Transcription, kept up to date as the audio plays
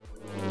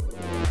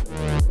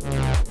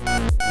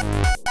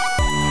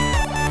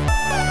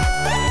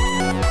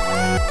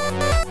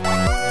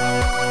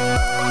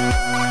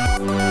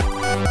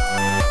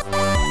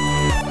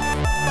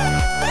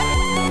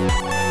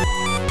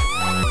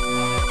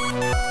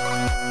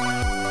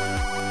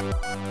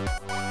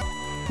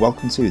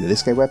Welcome to the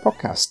This Game Where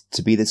podcast.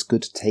 To be this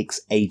good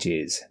takes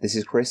ages. This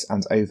is Chris,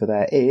 and over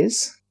there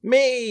is...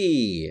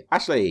 Me!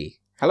 Ashley!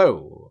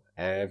 Hello,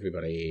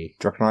 everybody.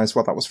 Do you recognise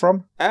what that was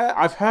from?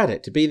 I've heard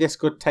it. To be this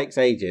good takes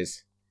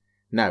ages.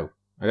 No,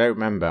 I don't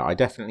remember. I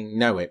definitely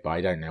know it, but I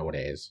don't know what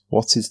it is.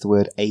 What is the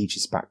word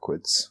ages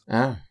backwards?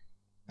 Oh,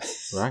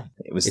 right.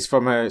 It's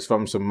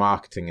from some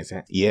marketing, is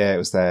it? Yeah, it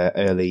was their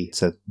early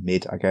to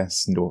mid, I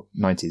guess,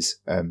 90s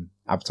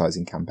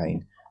advertising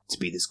campaign. To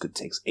be this good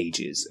takes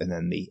ages, and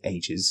then the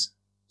ages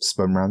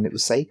spun round. It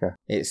was Sega.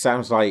 It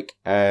sounds like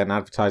an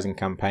advertising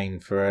campaign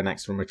for an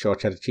extra mature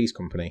cheddar cheese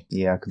company.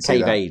 Yeah, I can see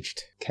that.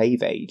 Cave-aged.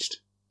 Cave-aged?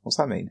 What's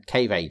that mean?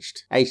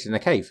 Cave-aged. Aged in a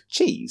cave.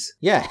 Cheese?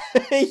 Yeah.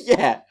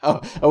 Yeah.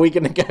 Oh, are we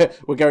going to go...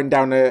 We're going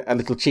down a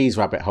little cheese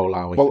rabbit hole,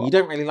 are we? Well, you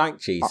don't really like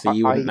cheese, so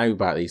you wouldn't know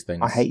about these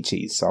things. I hate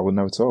cheese, so I wouldn't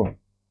know at all.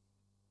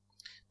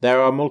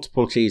 There are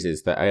multiple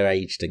cheeses that are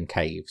aged in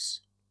caves.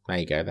 There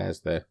you go,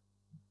 there's the...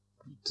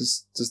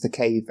 Does the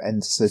cave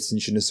enter certain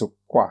je ne sais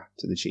quoi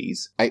to the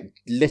cheese? It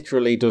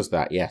literally does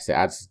that, yes. It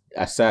adds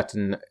a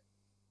certain,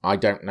 I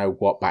don't know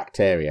what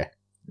bacteria.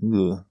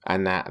 Ugh.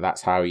 And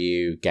that's how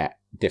you get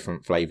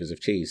different flavours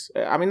of cheese.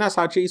 I mean, that's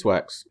how cheese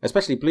works.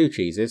 Especially blue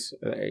cheeses.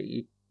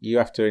 You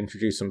have to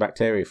introduce some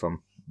bacteria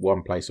from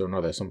one place or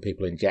another. Some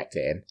people inject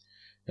it in,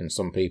 and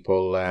some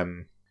people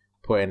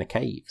put it in a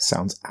cave.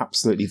 Sounds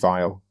absolutely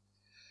vile.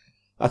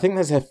 I think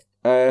there's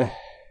a...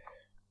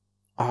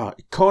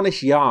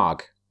 Cornish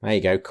Yarg. There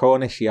you go.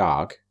 Cornish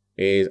Yarg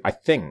is, I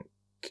think,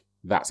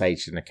 that's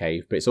aged in a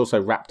cave, but it's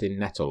also wrapped in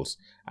nettles,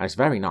 and it's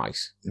very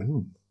nice.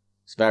 Ooh.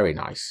 It's very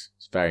nice.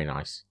 It's very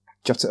nice.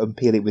 Do you have to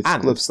unpeel it with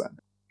gloves then?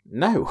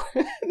 No,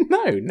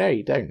 no,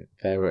 you don't.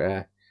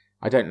 They're,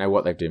 I don't know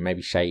what they've done.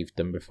 Maybe shaved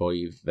them before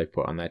they've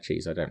put on their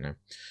cheese. I don't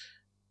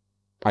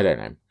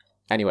know.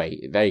 Anyway,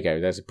 there you go.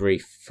 There's a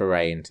brief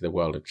foray into the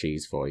world of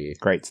cheese for you.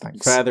 Great,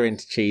 thanks. Further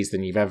into cheese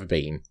than you've ever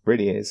been.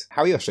 Really is.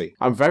 How are you, Yoshi?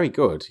 I'm very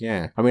good,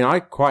 yeah. I mean, I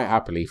quite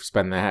happily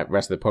spend the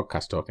rest of the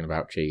podcast talking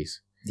about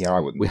cheese. Yeah,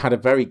 I wouldn't. We had a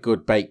very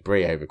good baked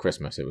brie over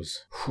Christmas. It was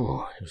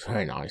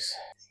very nice.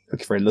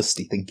 Looking very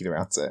lusty thinking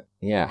about it.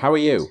 Yeah, how are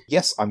you?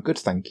 Yes, I'm good,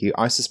 thank you.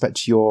 I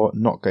suspect you're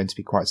not going to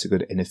be quite so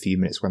good in a few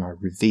minutes when I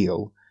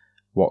reveal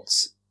what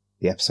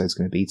the episode's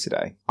going to be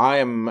today. I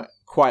am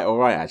quite all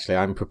right, actually.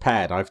 I'm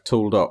prepared. I've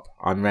tooled up.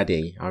 I'm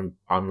ready.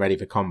 I'm ready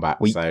for combat.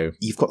 Well, so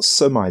you've got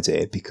some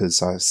idea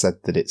because I said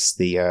that it's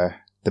the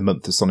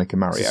month of Sonic and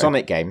Mario. It's a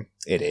Sonic game.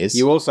 It is.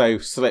 You also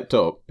slipped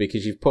up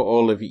because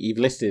you've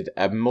listed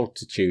a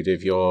multitude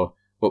of your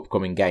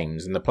upcoming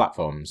games and the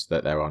platforms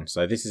that they're on.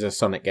 So this is a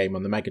Sonic game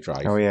on the Mega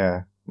Drive. Oh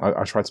yeah,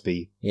 I tried to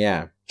be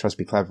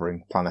clever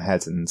and plan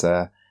ahead, and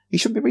you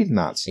shouldn't be reading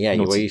that. Yeah,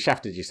 you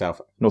shafted yourself.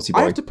 Naughty boy.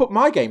 I have to put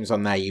my games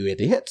on there, you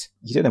idiot.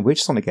 You don't know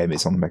which Sonic game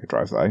it's on the Mega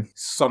Drive though.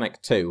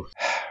 Sonic 2.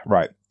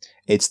 Right.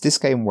 It's this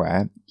game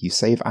where you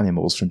save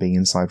animals from being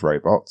inside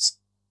robots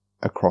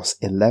across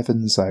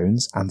 11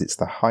 zones, and it's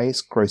the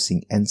highest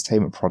grossing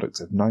entertainment product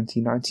of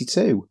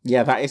 1992.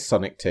 Yeah, that is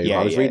Sonic 2.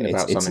 Yeah, I was reading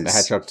about Sonic the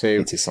Hedgehog 2.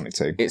 It is Sonic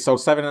 2. It sold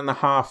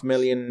 7.5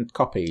 million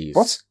copies.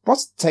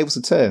 What? Tables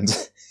have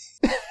turned.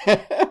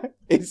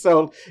 It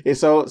sold,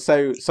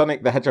 so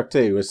Sonic the Hedgehog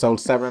 2 has sold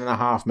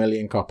 7.5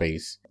 million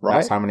copies. Right.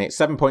 That's how many,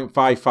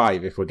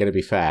 7.55 if we're going to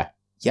be fair.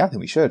 Yeah, I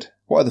think we should.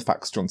 What other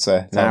facts do you want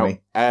to tell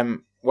me?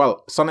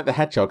 Well, Sonic the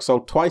Hedgehog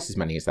sold twice as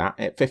many as that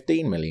at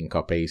 15 million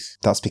copies.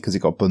 That's because it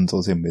got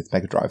bundled in with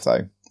Mega Drive,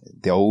 though.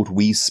 The old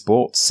Wii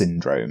Sports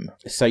syndrome.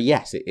 So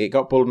yes, it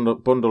got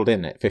bundled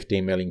in at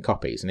 15 million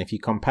copies. And if you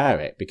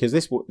compare it, because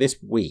this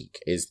week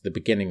is the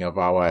beginning of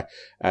our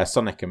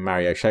Sonic and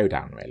Mario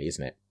showdown, really,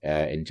 isn't it?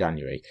 In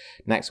January.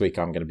 Next week,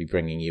 I'm going to be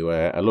bringing you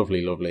a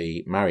lovely,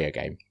 lovely Mario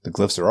game. The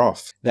gloves are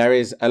off. There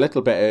is a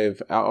little bit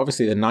of,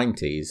 obviously the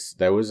 90s,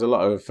 there was a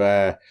lot of,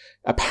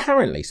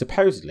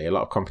 supposedly, a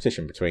lot of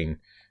competition between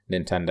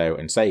Nintendo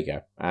and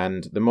Sega.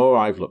 And the more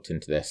I've looked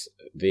into this,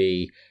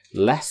 the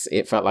less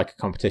it felt like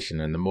a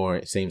competition and the more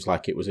it seems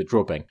like it was a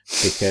drubbing,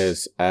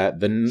 because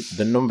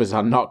the numbers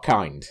are not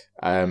kind.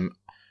 And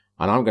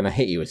I'm going to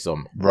hit you with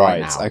some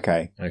right now.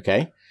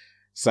 Okay.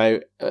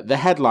 So the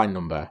headline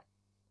number,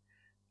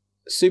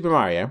 Super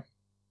Mario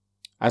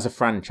as a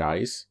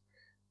franchise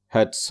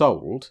had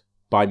sold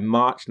by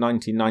March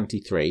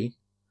 1993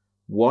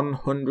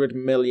 100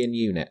 million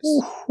units.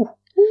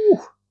 Ooh.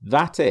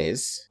 That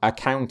is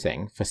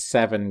accounting for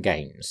 7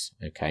 games,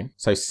 okay?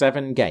 So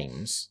 7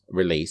 games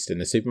released in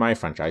the Super Mario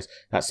franchise.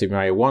 That's Super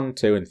Mario 1,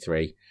 2, and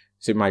 3.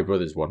 Super Mario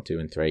Brothers 1, 2,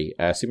 and 3.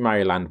 Super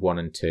Mario Land 1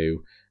 and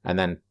 2. And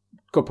then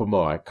a couple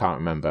more, I can't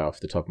remember off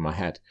the top of my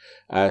head.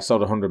 Sold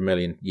 100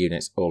 million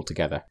units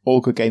altogether. All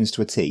good games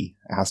to a T,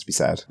 it has to be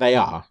said. They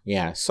are,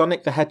 yeah.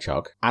 Sonic the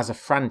Hedgehog, as a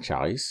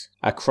franchise,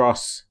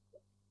 across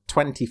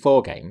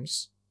 24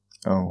 games,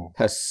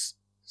 has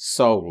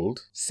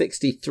sold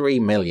 63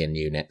 million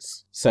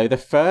units. So the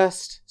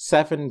first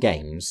 7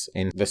 games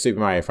in the Super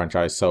Mario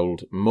franchise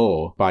sold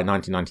more by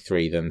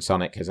 1993 than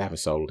Sonic has ever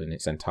sold in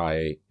its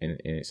entire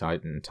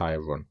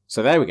run.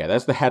 So there we go.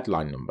 There's the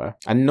headline number.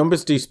 And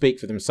numbers do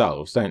speak for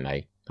themselves, don't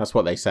they? That's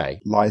what they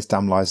say. Lies,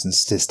 damn lies, and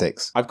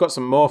statistics. I've got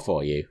some more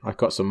for you.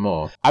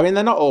 I mean,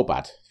 they're not all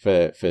bad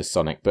for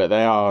Sonic, but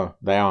they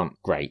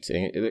aren't great.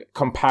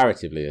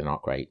 Comparatively, they're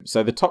not great.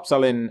 So the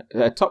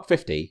top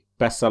 50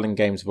 best-selling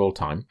games of all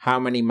time. How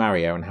many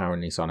Mario and how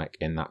many Sonic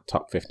in that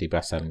top 50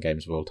 best-selling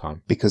games of all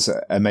time? Because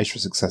a measure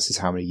of success is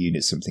how many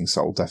units something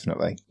sold,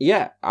 definitely.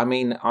 Yeah, I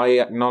mean, I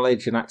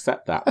acknowledge and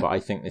accept that, but I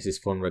think this is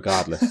fun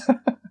regardless.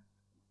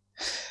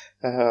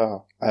 Sorry,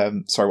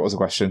 what was the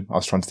question? I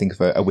was trying to think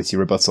of a witty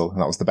rebuttal,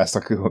 and that was the best I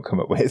could come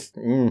up with.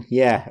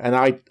 Yeah, and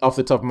I, off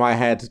the top of my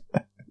head,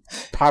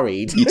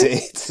 parried. You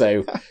did.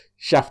 So,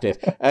 shafted.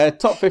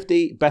 Top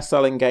 50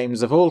 best-selling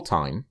games of all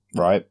time.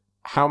 Right.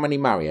 How many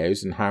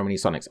Marios and how many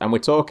Sonics? And we're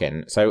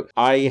talking, so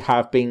I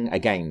have been,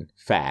 again,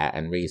 fair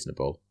and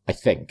reasonable, I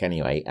think,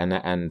 anyway,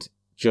 and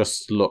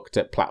just looked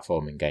at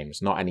platforming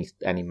games, not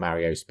any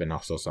Mario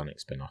spin-offs or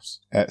Sonic spin-offs.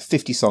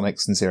 50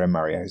 Sonics and 0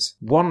 Marios.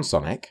 One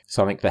Sonic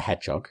the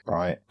Hedgehog.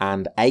 Right.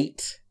 And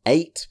eight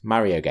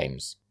Mario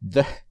games.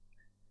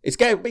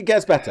 It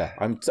gets better.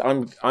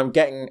 I'm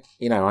getting,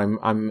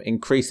 I'm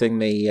increasing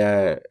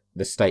the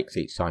stakes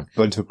each time.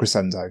 Going to a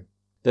crescendo.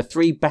 The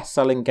 3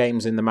 best-selling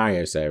games in the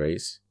Mario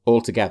series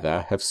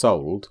altogether have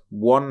sold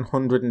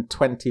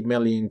 120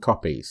 million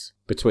copies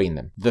between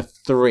them. The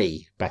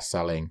 3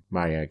 best-selling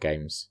Mario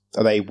games.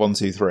 Are they 1,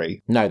 2,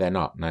 3? No, they're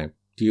not, no.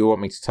 Do you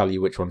want me to tell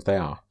you which ones they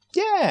are?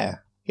 Yeah.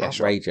 Yeah,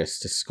 outrageous,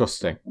 sure.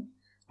 Disgusting.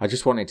 I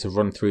just wanted to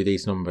run through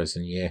these numbers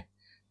and you're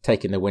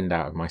taking the wind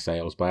out of my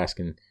sails by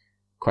asking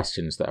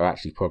questions that are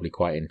actually probably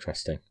quite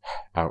interesting.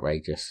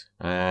 Outrageous.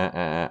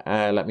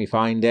 Let me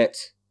find it.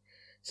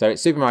 So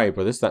it's Super Mario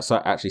Brothers. That's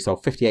actually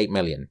sold 58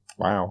 million.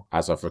 Wow.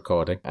 As of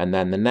recording. And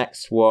then the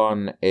next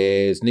one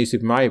is New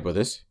Super Mario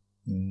Brothers.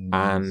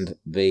 And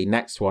the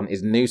next one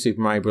is New Super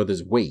Mario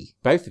Brothers Wii.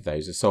 Both of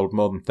those have sold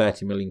more than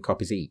 30 million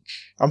copies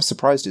each. I'm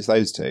surprised it's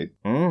those two.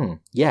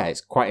 Yeah,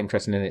 it's quite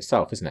interesting in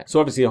itself, isn't it? So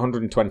obviously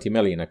 120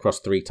 million across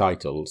 3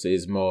 titles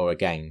is more,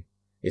 again,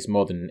 it's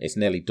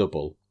nearly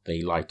double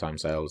the lifetime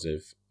sales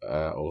of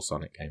all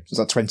Sonic games. Was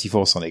that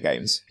 24 Sonic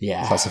games?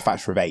 Yeah. So that's a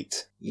factor of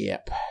 8.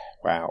 Yep.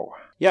 Wow.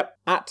 Yep.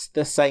 At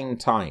the same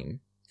time,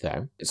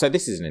 though, so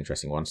this is an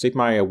interesting one. Super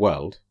Mario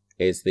World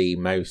is the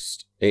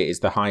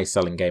highest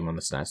selling game on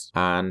the SNES,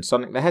 and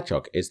Sonic the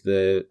Hedgehog is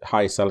the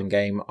highest selling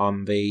game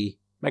on the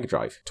Mega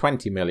Drive.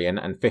 20 million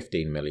and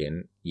 15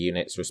 million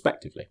units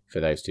respectively for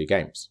those 2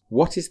 games.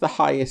 What is the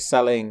highest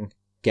selling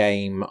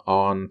game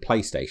on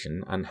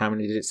PlayStation, and how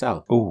many did it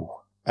sell?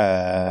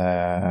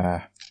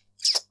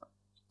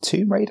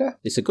 Tomb Raider?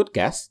 It's a good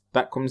guess.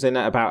 That comes in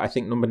at about, I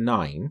think, number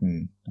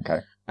 9.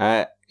 Okay.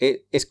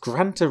 It's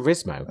Gran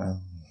Turismo.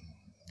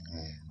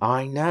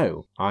 I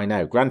know.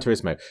 Gran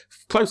Turismo.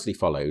 Closely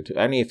followed,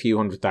 only a few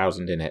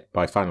 100,000 in it,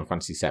 by Final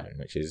Fantasy VII,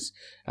 which is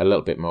a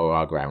little bit more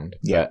our ground.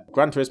 Yeah. But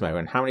Gran Turismo,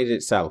 and how many did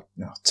it sell?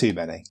 No, too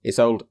many. It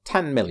sold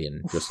 10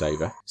 million, just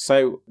over.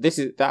 So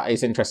that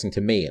is interesting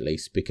to me, at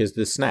least, because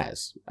the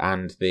SNES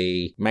and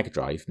the Mega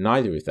Drive,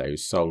 neither of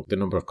those sold the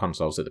number of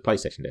consoles that the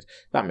PlayStation did.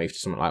 That moved to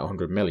something like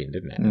 100 million,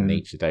 didn't it? And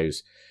each of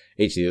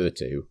the other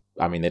two,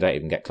 I mean, they don't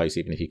even get close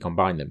even if you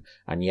combine them.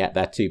 And yet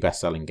their 2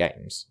 best-selling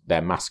games,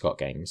 their mascot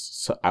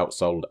games,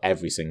 outsold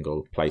every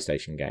single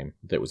PlayStation game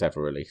that was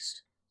ever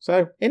released.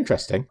 So,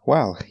 interesting.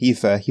 Well,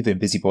 you've been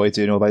busy boy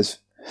doing all those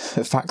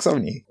facts,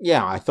 haven't you?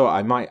 Yeah, I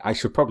thought I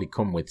should probably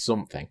come with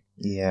something.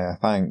 Yeah,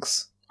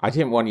 thanks. I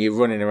didn't want you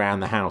running around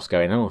the house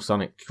going, oh,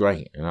 Sonic's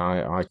great. And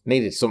I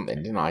needed something,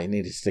 didn't I? I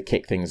needed to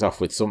kick things off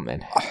with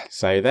something.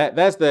 So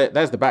there's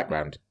the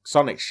background.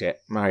 Sonic's shit,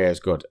 Mario's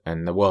good,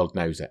 and the world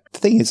knows it. The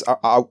thing is,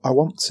 I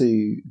want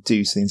to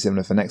do something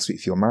similar for next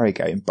week for your Mario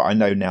game, but I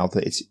know now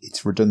that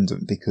it's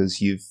redundant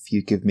because you've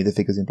given me the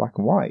figures in black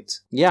and white.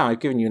 Yeah, I've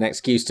given you an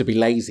excuse to be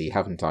lazy,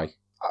 haven't I?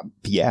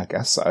 Yeah, I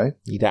guess so.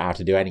 You don't have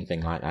to do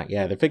anything like that.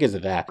 Yeah, the figures are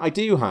there. I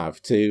do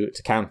have, to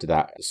counter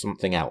that,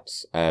 something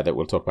else that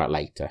we'll talk about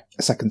later.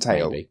 A second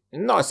tail? Maybe.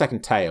 Not a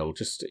second tail,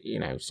 just,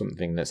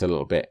 something that's a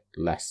little bit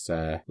less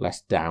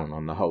down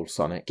on the whole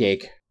Sonic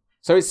gig.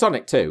 So it's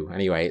Sonic 2,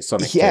 anyway. It's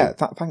Sonic 2. Yeah,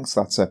 thanks.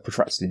 That's a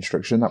protracted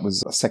introduction. That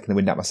was a second the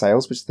wind out my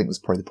sails, which I think was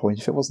probably the point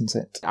if it wasn't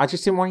it. I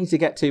just didn't want you to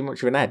get too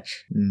much of an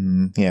edge.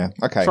 Yeah,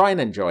 okay. Try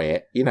and enjoy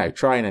it.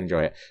 Try and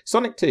enjoy it.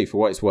 Sonic 2, for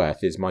what it's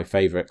worth, is my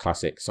favourite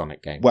classic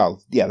Sonic game.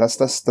 Well, yeah,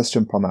 let's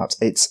jump on that.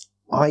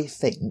 I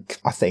think,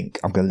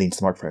 I'm going to lean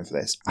to the microphone for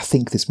this. I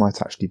think this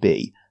might actually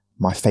be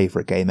my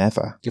favourite game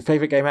ever. Your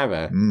favourite game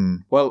ever?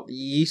 Well,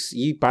 you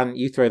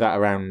throw that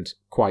around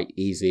quite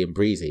easy and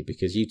breezy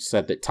because you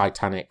said that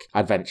Titanic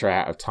Adventure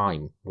Out of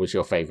Time was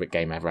your favourite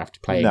game ever after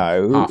playing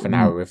half an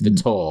hour of the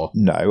tour.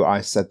 No,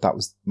 I said that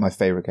was my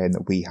favourite game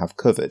that we have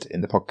covered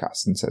in the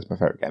podcast and said it's my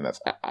favourite game ever.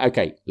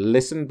 Okay,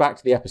 listen back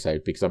to the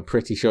episode because I'm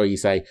pretty sure you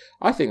say,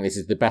 I think this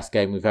is the best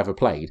game we've ever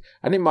played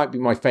and it might be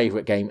my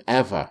favourite game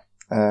ever.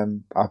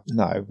 No,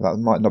 that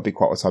might not be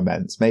quite what I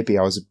meant. Maybe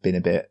I was being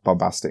a bit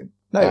bombastic.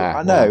 No,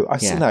 I know. I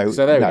said no.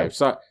 So there we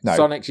go. No.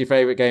 Sonic's your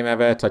favourite game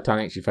ever.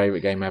 Titanic's your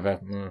favourite game ever.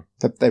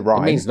 They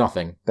rhyme. It means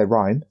nothing. They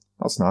rhyme.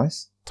 That's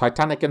nice.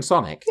 Titanic and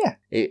Sonic?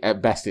 Yeah.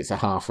 At best, it's a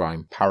half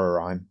rhyme.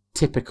 Para-rhyme.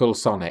 Typical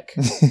Sonic.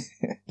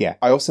 Yeah,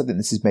 I also think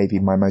this is maybe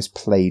my most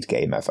played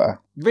game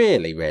ever.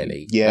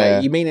 Really? Yeah.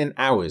 You mean in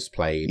hours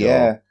played?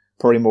 Yeah, Or...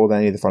 probably more than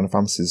any of the Final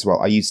Fantasies as well.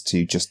 I used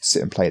to just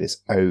sit and play this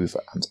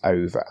over and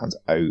over and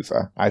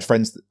over. I had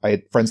friends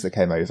that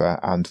came over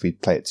and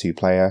we'd play it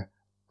 2-player.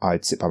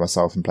 I'd sit by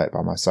myself and play it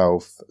by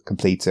myself,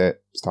 complete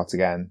it, start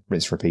again,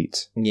 rinse,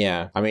 repeat.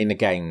 Yeah, I mean,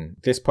 again,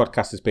 this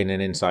podcast has been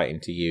an insight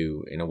into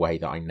you in a way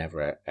that I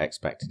never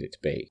expected it to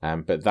be.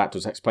 But that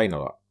does explain a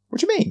lot. What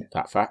do you mean?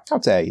 That fact. How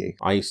dare you?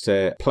 I used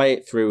to play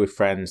it through with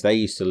friends. They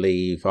used to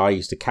leave. I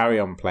used to carry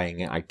on playing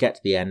it. I'd get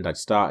to the end. I'd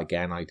start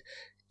again. I'd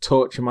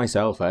torture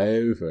myself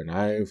over and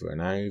over and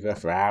over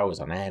for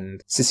hours on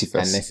end.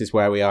 Sisyphus. And this is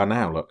where we are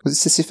now, look. Was it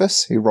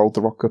Sisyphus who rolled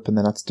the rock up and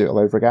then had to do it all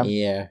over again?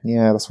 Yeah.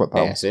 Yeah, that's what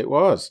that was. Yes, it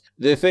was.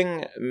 The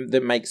thing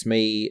that makes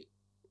me...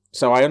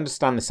 So I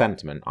understand the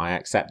sentiment. I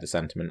accept the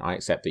sentiment. I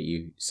accept that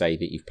you say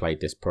that you've played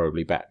this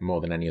probably better,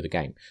 more than any other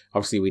game.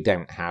 Obviously, we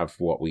don't have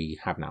what we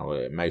have now.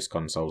 Most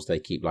consoles, they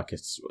keep like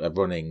a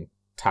running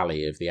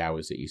tally of the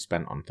hours that you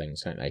spent on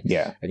things, don't they?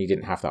 Yeah. And you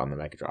didn't have that on the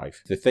Mega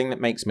Drive. The thing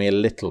that makes me a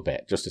little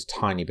bit, just a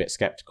tiny bit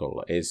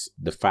skeptical, is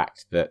the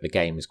fact that the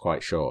game is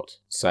quite short.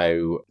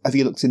 So... Have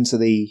you looked into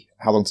the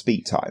how long to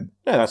beat time?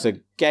 No, that's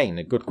again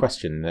a good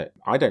question that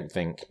I don't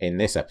think in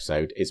this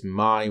episode is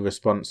my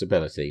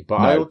responsibility, but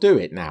No. I'll do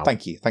it now.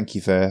 Thank you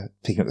for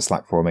picking up the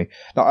slack for me.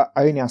 No, I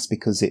only asked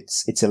because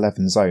it's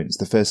 11 zones.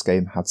 The first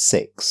game had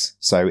 6,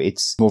 so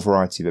it's more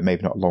variety, but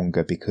maybe not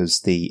longer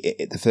because the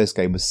first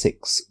game was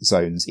 6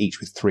 zones, each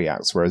with 3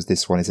 acts, whereas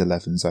this one is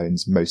 11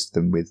 zones, most of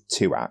them with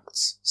 2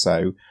 acts.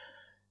 So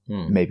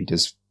maybe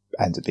does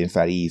end up being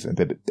fairly even,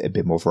 but a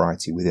bit more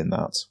variety within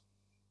that.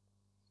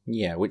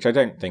 Yeah, which I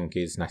don't think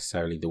is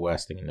necessarily the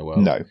worst thing in the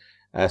world. No.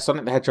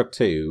 Sonic the Hedgehog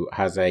 2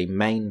 has a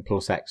main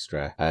plus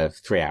extra of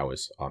 3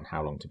 hours on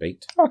How Long to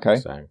Beat. Okay.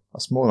 So,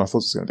 that's more than I thought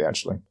it was going to be,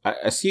 actually.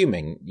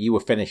 Assuming you were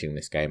finishing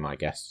this game, I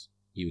guess.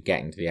 You were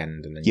getting to the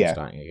end and then you were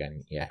starting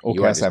again. Yeah. All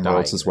You weren't Chaos just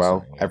Emeralds dying as or well.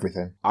 something, yeah.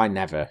 Everything. I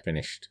never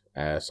finished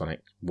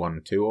Sonic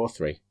 1, 2 or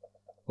 3.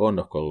 Or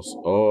Knuckles,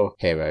 or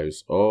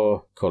Heroes,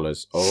 or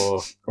Colours,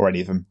 or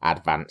any of them.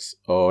 Advance,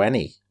 or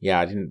any. Yeah,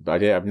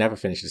 I've never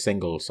finished a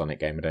single Sonic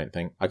game, I don't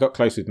think. I got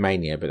close with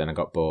Mania, but then I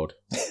got bored.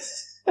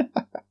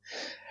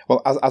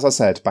 Well, as I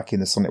said back in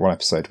the Sonic 1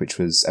 episode, which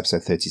was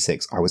episode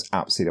 36, I was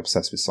absolutely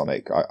obsessed with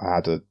Sonic. I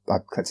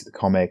collected the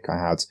comic,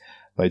 I had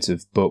loads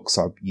of books,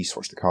 I used to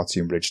watch the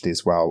cartoon religiously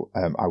as well.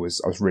 I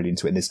was really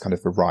into it, and this kind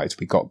of variety,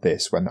 we got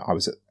this when I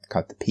was at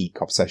kind of the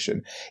peak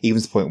obsession,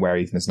 even to the point where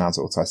even as an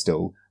adult I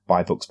still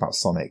buy books about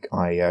Sonic.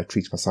 I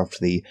treated myself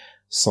to the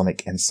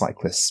Sonic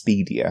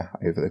Encyclopedia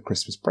over the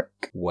Christmas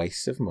break.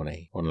 Waste of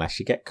money, unless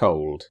you get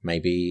cold.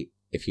 Maybe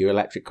if your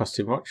electric costs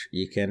too much,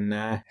 you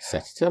can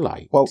set it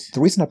alight. Well, the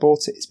reason I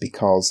bought it is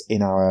because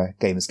in our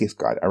Gamer's Gift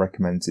Guide, I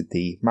recommended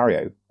the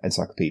Mario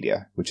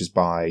Encyclopedia, which is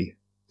by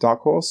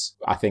Dark Horse.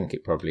 I think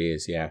it probably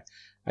is, yeah.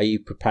 Are you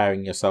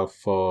preparing yourself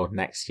for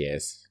next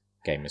year's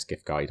Gamer's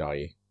Gift Guide, are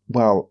you?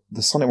 Well,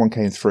 the Sonic one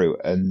came through,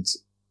 and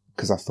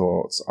because I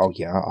thought, oh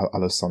yeah, I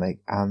love Sonic,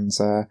 and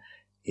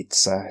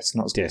it's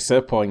not as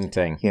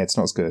disappointing. Yeah, it's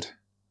not as good.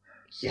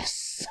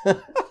 Yes.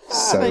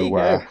 So there you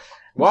go.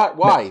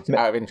 Why?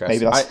 Out of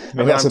interest.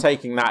 I'm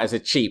taking that as a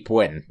cheap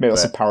win. Maybe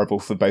that's a parable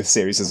for both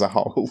series as a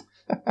whole.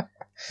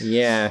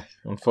 Yeah,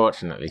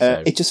 unfortunately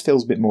so. It just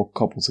feels a bit more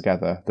cobbled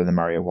together than the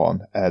Mario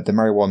one. The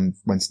Mario one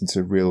went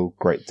into real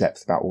great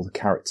depth about all the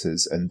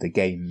characters and the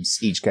games.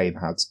 Each game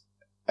had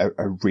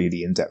a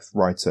really in-depth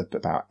write-up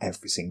about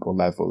every single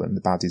level and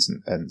the baddies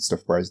and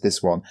stuff, whereas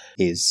this one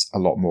is a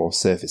lot more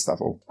surface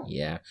level.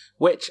 Yeah,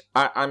 which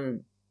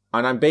I'm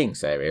being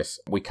serious.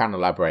 We can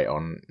elaborate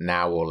on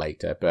now or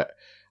later, but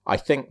I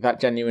think that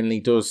genuinely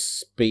does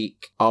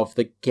speak of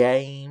the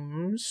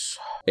games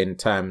in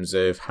terms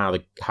of how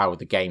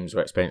the games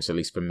were experienced, at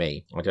least for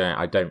me.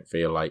 I don't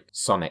feel like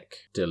Sonic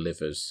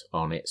delivers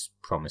on its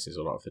promises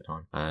a lot of the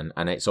time,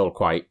 and it's all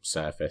quite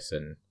surface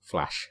and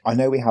flash. I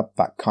know we had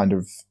that kind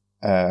of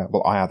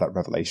I had that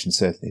revelation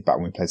certainly back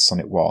when we played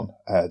Sonic 1,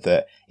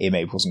 that it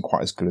maybe wasn't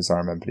quite as good as I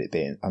remembered it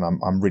being, and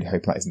I'm really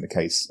hoping that isn't the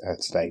case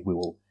today.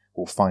 We'll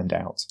find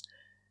out.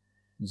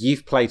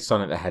 You've played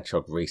Sonic the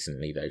Hedgehog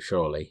recently, though,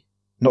 surely?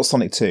 Not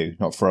Sonic 2,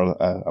 not for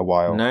a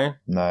while. No?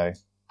 No.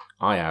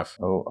 I have.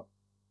 Oh,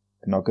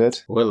 not good?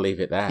 We'll leave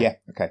it there. Yeah,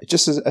 okay.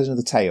 Just as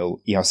another tale,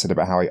 I said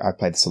about how I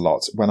played this a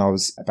lot. When I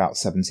was about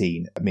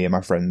 17, me and my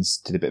friends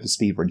did a bit of a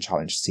speedrun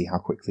challenge to see how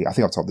quickly, I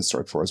think I've told this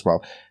story before as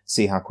well,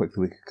 see how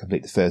quickly we could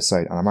complete the first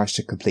zone, and I managed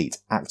to complete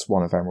Act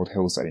 1 of Emerald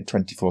Hill Zone in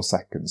 24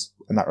 seconds,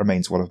 and that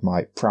remains one of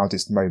my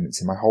proudest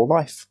moments in my whole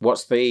life.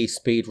 What's the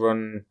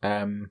speedrun,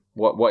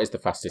 what is the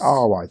fastest?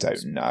 Oh, I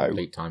don't know.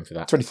 Complete time for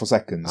that? 24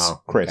 seconds,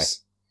 oh, Chris.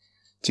 Okay.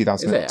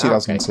 2002.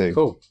 Okay,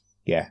 cool.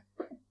 Yeah.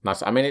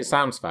 Nice. I mean, it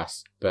sounds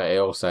fast, but it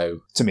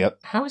also... Took me up.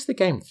 How is the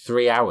game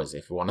 3 hours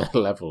if one of the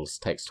levels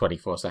takes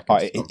 24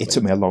 seconds? It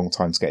took me a long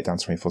time to get it down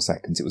to 24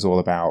 seconds. It was all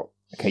about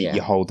Okay, Yeah.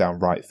 you hold down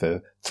right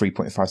for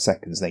 3.5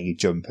 seconds, then you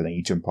jump, and then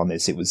you jump on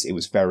this. It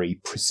was very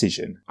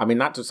precision. I mean,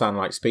 that does sound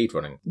like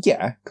speedrunning.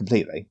 Yeah,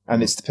 completely.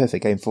 And it's the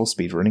perfect game for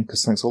speedrunning,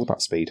 because Sonic's all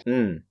about speed.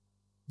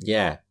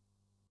 Yeah.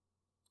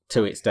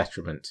 To its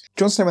detriment.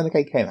 Do you want to know when the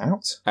game came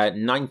out?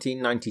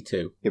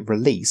 1992. It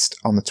released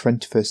on the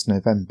 21st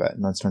November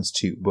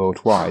 1992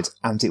 worldwide,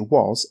 and it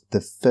was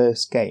the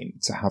first game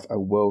to have a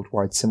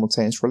worldwide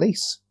simultaneous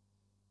release.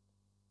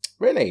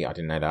 Really? I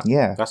didn't know that.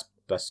 Yeah.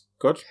 That's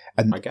good,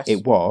 And I guess.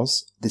 it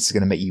was, this is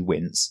going to make you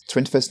wince,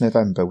 21st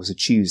November was a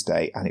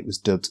Tuesday, and it was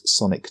dubbed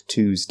Sonic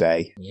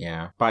Tuesday.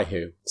 Yeah. By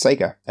who?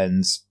 Sega.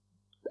 And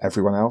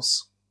everyone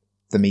else.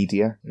 The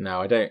media.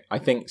 No, I don't. I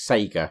think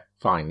Sega.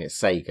 Fine, it's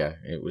Sega.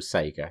 It was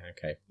Sega.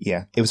 Okay.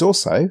 Yeah. It was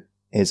also,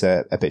 here's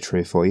a bit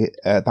true for you,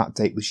 that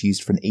date was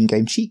used for an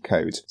in-game cheat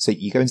code. So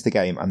you go into the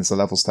game and there's a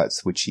level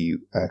stats which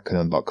you can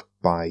unlock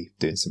by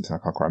doing something, I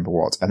can't quite remember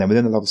what. And then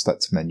within the level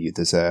stats menu,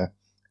 there's a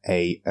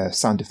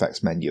sound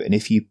effects menu. And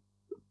if you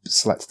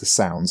select the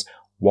sounds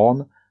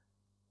 1,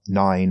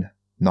 9,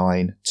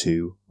 9,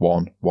 2,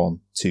 1, 1,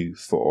 2,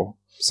 4.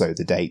 So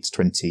the date,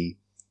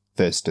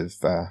 21st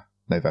of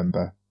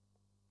November.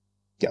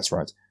 Yeah, that's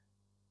right.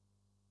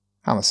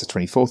 And that's the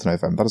 24th of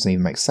November. That doesn't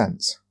even make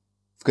sense.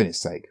 For goodness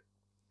sake.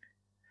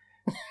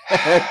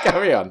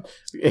 Carry on.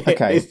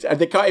 Okay.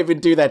 They can't even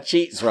do their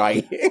cheats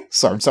right.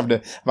 Sorry,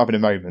 I'm having a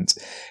moment.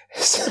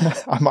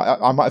 I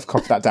might have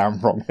copied that down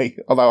wrongly,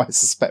 although I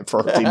suspect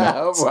probably not.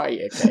 Oh, right,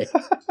 okay.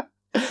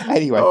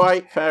 Anyway. All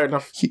right, fair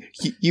enough.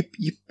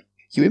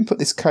 You input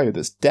this code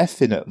that's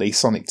definitely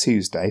Sonic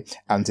Tuesday,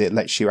 and it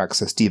lets you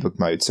access debug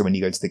mode, so when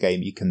you go into the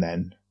game, you can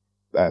then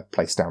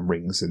place down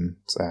rings and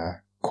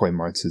coin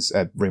monitors,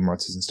 ring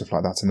monitors and stuff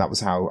like that, and that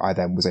was how I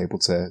then was able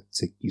to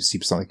use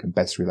Supersonic and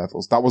Bessery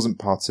levels. That wasn't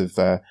part of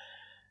the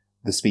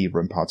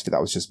speedrun part of it,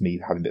 that was just me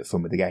having a bit of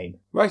fun with the game.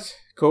 Right,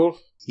 cool.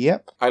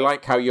 Yep. I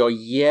like how your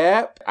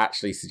yep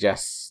actually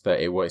suggests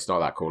that it's not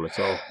that cool at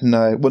all.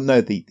 No,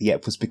 the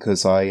yep was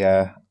because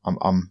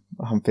I'm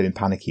feeling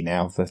panicky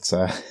now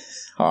that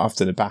I've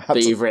done a bad.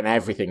 That you've written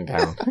everything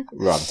down.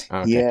 Run.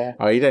 Okay. Yeah.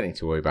 Oh, you don't need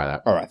to worry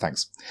about that. All right,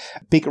 thanks.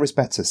 Bigger is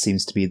better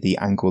seems to be the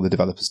angle the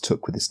developers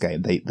took with this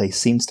game. They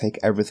seem to take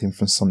everything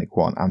from Sonic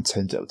 1 and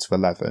turned it up to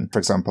 11. For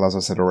example, as I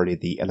said already,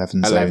 the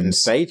 11 zones.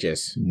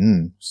 Stages.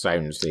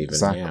 Zones, even.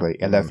 Exactly.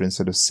 Yeah. 11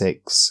 instead of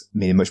 6,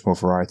 meaning much more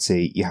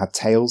variety. You had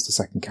Tails, the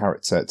second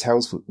character.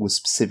 Tails was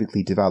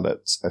specifically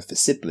developed for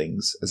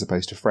siblings as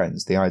opposed to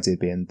friends. The idea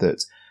being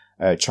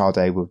that Child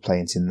A would play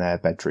it in their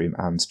bedroom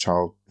and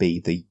Child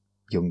B, the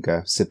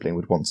younger sibling,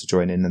 would want to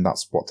join in, and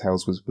that's what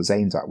Tails was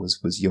aimed at,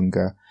 was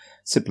younger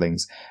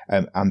siblings.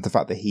 And the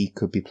fact that he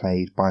could be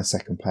played by a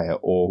second player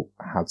or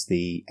had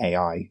the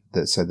AI,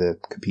 so the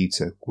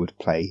computer would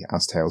play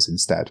as Tails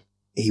instead.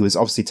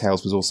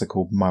 Tails was also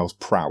called Miles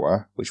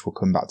Prower, which we'll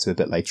come back to a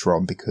bit later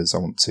on because I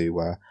want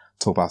to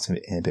talk about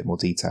it in a bit more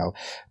detail.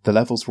 The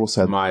levels were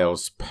also...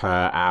 Miles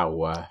per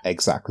hour.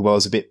 Exactly. Well, it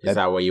was a bit... Is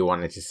that what you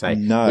wanted to say?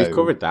 No. We've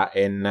covered that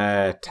in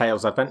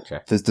Tails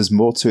Adventure. There's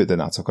more to it than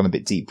that. I've gone a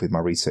bit deep with my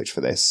research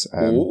for this.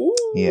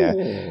 Yeah.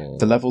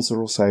 The levels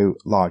are also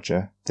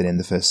larger than in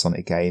the first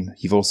Sonic game.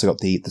 You've also got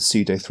the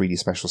pseudo 3D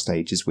special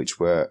stages, which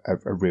were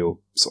a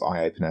real sort of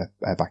eye-opener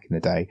back in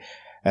the day.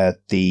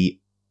 The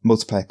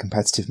multiplayer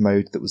competitive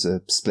mode that was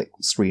a split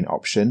screen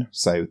option,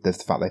 so the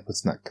fact they put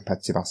in that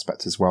competitive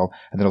aspect as well,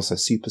 and then also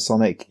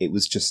Supersonic, it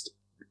was just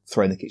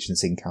throwing the kitchen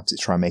sink at it to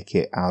try and make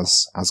it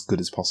as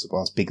good as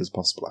possible, as big as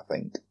possible, I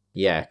think.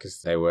 Yeah,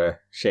 because they were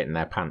shitting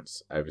their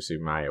pants over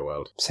Super Mario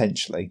World.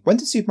 Potentially. When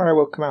did Super Mario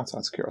World come out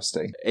of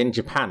curiosity? In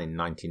Japan in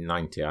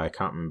 1990. I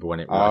can't remember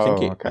when it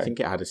was. I think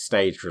it had a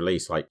staged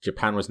release. Like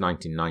Japan was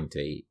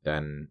 1990,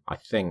 then I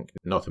think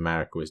North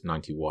America was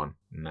 91,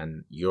 and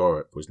then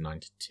Europe was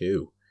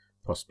 92.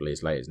 Possibly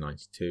as late as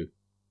 92.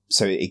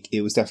 So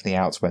it was definitely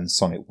out when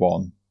Sonic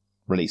 1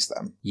 released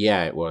them?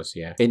 Yeah, it was,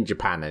 yeah. In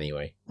Japan,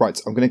 anyway. Right,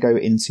 I'm going to go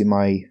into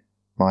my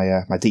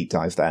deep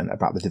dive then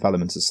about the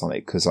development of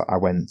Sonic, because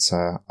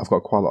I've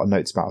got quite a lot of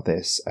notes about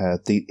this.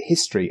 The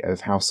history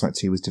of how Sonic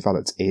 2 was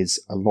developed is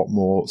a lot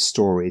more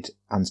storied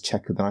and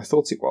checkered than I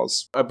thought it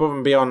was. Above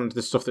and beyond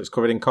the stuff that's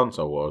covered in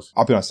Console Wars?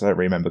 I'll be honest, I don't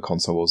remember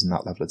Console Wars in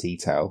that level of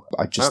detail.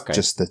 Just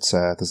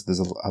that there's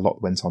a lot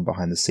that went on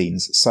behind the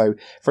scenes. So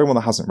for anyone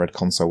that hasn't read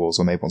Console Wars,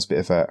 or maybe wants a bit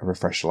of a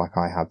refresher like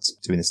I had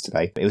doing this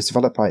today, it was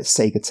developed by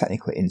Sega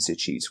Technical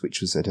Institute,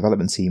 which was a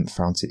development team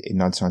founded in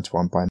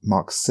 1991 by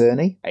Mark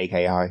Cerny,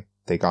 aka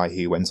the guy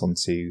who went on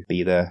to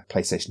be the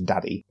PlayStation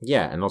daddy.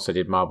 Yeah, and also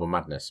did Marble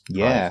Madness.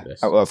 Yeah.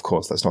 Oh, well, of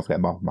course, let's not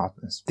forget Marble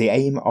Madness. The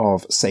aim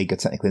of Sega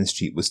Technical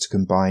Institute was to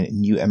combine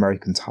new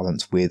American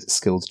talent with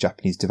skilled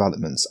Japanese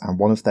developments, and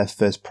one of their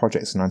first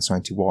projects in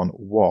 1991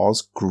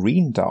 was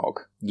Green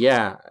Dog.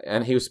 Yeah,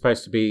 and he was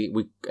supposed to be...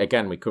 We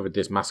covered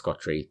this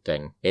mascotry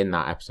thing in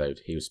that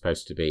episode. He was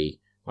supposed to be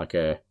like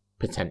a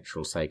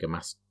potential Sega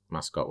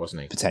mascot,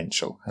 wasn't he?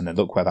 Potential. And then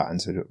look where that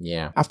ended up.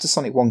 Yeah. After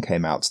Sonic 1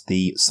 came out,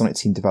 the Sonic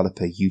team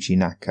developer Yuji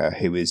Naka,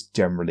 who is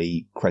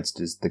generally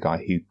credited as the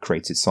guy who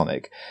created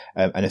Sonic,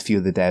 and a few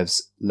of the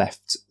devs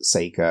left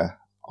Sega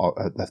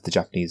left the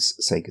Japanese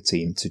Sega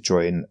team to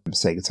join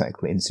Sega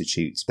Technical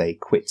Institute. They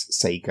quit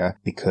Sega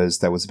because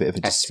there was a bit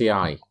of a...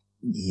 STI.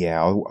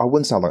 Yeah, I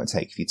wonder how long it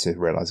take for you to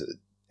realise it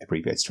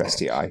abbreviated to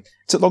STI. It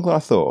took longer than I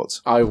thought.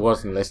 I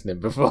wasn't listening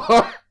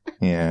before.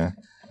 Yeah.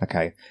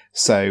 Okay.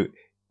 So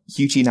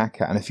Yuji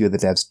Naka and a few other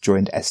devs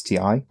joined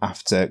STI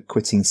after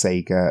quitting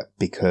Sega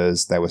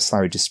because there were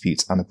salary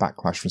disputes and a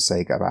backlash from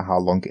Sega about how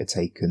long it had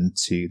taken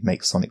to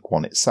make Sonic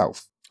 1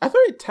 itself. I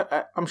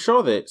thought I'm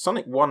sure that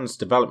Sonic 1's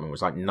development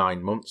was like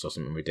 9 months or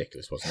something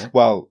ridiculous, wasn't it?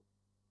 Well,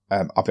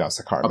 I'll be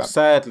honest, I can't remember.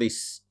 Absurdly,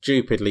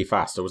 stupidly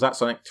fast. Or was that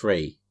Sonic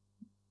 3?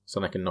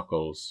 Sonic and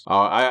Knuckles.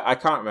 Oh, I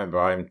can't remember.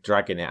 I'm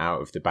dragging it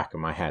out of the back of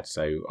my head,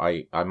 so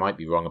I might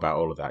be wrong about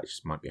all of that. It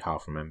just might be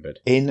half remembered.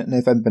 In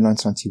November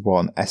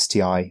 1991,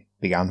 STI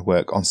began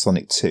work on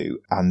Sonic 2,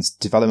 and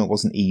development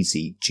wasn't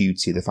easy due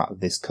to the fact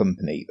that this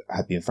company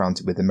had been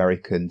founded with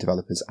American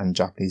developers and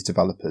Japanese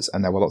developers,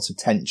 and there were lots of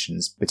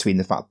tensions between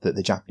the fact that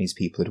the Japanese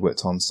people had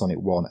worked on Sonic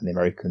 1 and the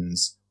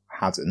Americans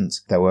hadn't.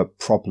 There were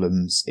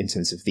problems in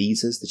terms of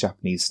visas, the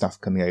Japanese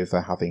staff coming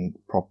over having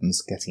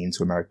problems getting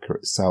into America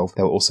itself.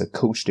 There were also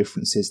culture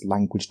differences,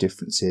 language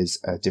differences,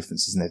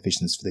 differences in their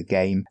visions for the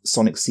game.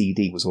 Sonic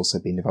CD was also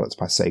being developed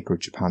by Sega of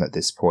Japan at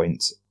this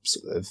point,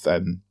 sort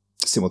of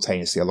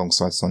simultaneously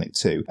alongside Sonic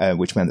 2,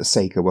 which meant that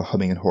Sega were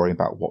humming and hawing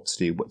about what to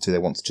do. What do they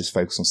want to just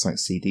focus on Sonic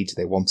CD? Do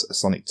they want a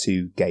Sonic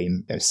 2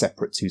 game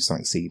separate to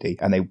Sonic CD?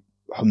 And they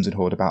hummed and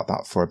hawed about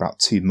that for about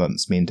 2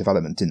 months, meaning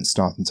development didn't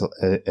start until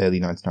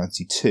early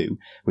 1992,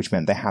 which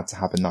meant they had to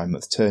have a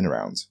 9-month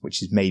turnaround,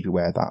 which is maybe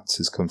where that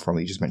has come from,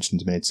 that you just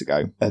mentioned a minute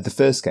ago. The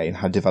first game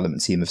had a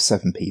development team of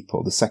 7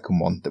 people. The second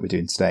one that we're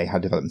doing today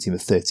had a development team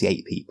of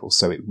 38 people,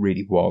 so it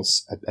really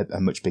was a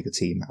much bigger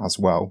team as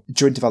well.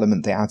 During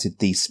development, they added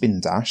the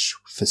spin dash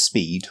for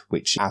speed,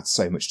 which adds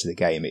so much to the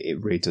game.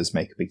 It really does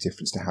make a big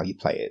difference to how you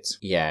play it.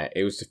 Yeah,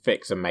 it was to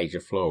fix a major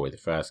flaw with the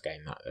first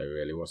game, that though,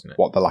 really, wasn't it?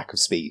 What, the lack of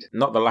speed?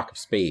 Not the lack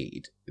of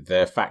speed,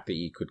 the fact that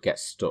you could get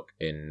stuck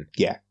in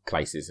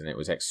places, and it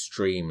was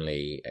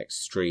extremely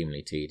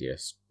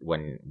tedious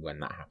when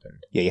that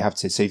happened. Yeah, you have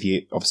to. So if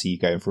you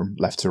going from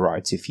left to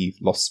right, if you've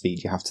lost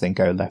speed, you have to then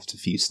go left a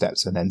few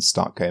steps and then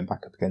start going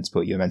back up again to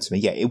put your momentum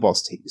in. Yeah, it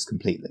was tedious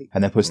completely.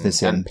 And then putting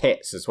this in. And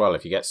pits as well.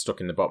 If you get stuck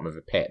in the bottom of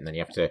a pit, and then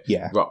you have to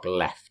rock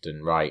left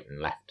and right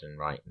and left and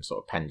right and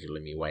sort of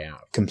pendulum your way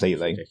out.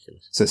 Completely.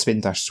 Ridiculous. So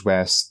spin dash is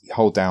where you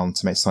hold down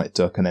to make Sonic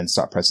duck and then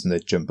start pressing the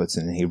jump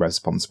button, and he revs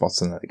upon the spot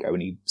and let it go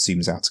and he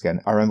zooms out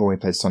again. I remember when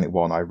we played Sonic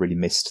 1, I really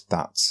missed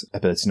that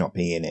ability not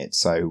being in it.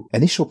 So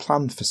initial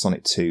plan for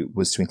Sonic 2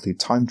 was to include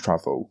time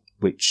travel,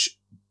 which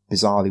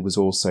bizarrely was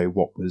also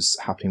what was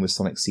happening with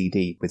Sonic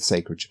CD with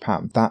Sega of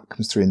Japan. That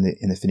comes through in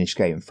the finished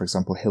game. For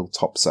example,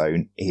 Hilltop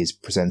Zone is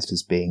presented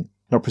as being,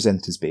 not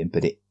presented as being,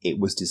 but it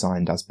was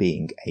designed as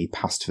being a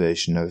past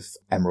version of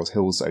Emerald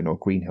Hill Zone or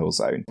Green Hill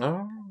Zone.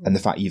 Oh, and the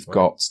fact you've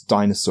got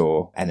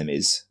dinosaur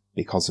enemies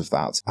because of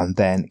that, and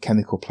then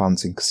Chemical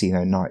Plant and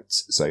Casino Night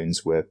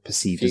zones were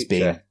perceived as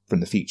being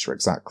from the future,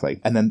 exactly.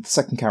 And then the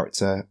second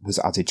character was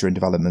added during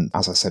development,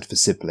 as I said, for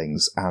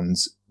siblings, and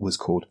was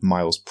called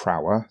Miles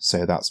Prower.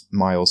 So that's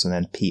Miles and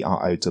then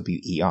Prower,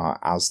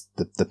 as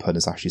the pun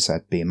has actually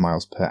said, being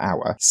miles per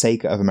hour.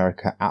 Sega of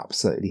America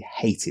absolutely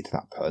hated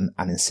that pun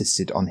and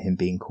insisted on him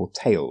being called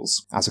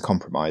Tails as a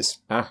compromise.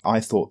 I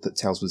thought that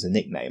Tails was a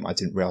nickname. I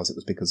didn't realise it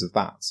was because of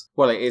that.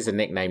 Well, it is a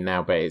nickname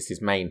now, but it's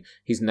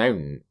he's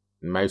known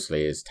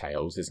mostly as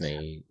Tails, isn't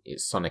he?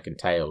 It's Sonic and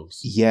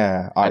Tails.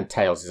 Yeah. And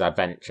Tails'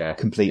 adventure.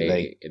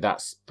 Completely.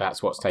 That's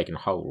what's taken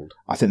hold.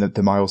 I think that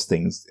the Miles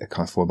things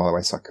kind of fall by the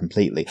wayside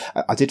completely.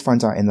 I did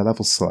find out in the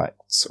level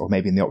selects, or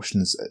maybe in the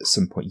options at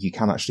some point,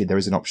 there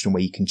is an option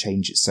where you can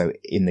change it so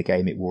in the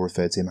game it will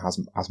refer to him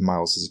as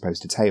Miles as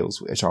opposed to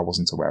Tails, which I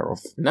wasn't aware of.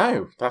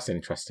 No, that's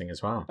interesting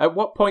as well. At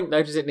what point,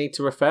 though, does it need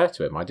to refer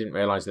to him? I didn't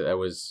realise that there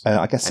was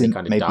I guess any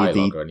kind of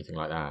dialogue or anything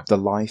like that. The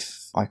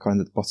life icon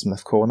at the bottom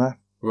left corner.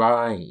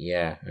 Right,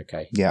 yeah,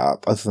 okay. Yeah,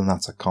 other than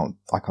that,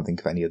 I can't think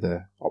of any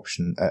other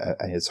option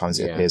any other times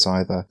it appears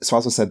either. So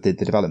as I said, the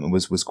development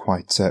was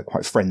quite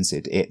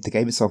frenzied. The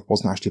game itself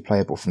wasn't actually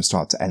playable from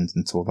start to end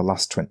until the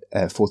last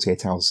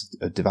 48 hours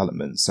of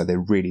development, so they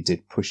really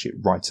did push it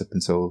right up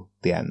until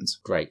the end.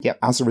 Great. Yeah,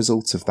 as a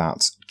result of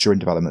that, during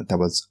development, there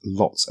was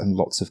lots and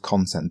lots of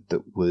content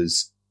that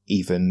was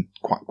even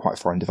quite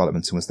far in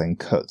development and was then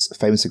cut. A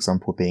famous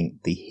example being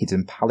the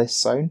Hidden Palace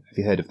Zone. Have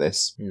you heard of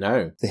this?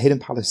 No. The Hidden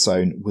Palace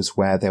Zone was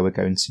where they were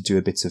going to do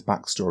a bit of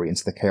backstory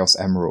into the Chaos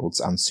Emeralds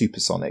and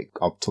Supersonic.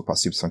 I'll talk about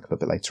Supersonic a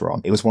little bit later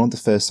on. It was one of the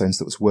first zones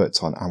that was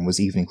worked on and was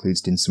even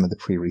included in some of the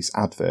pre-release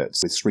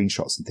adverts with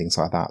screenshots and things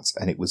like that,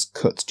 and it was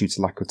cut due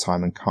to lack of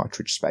time and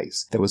cartridge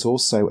space. There was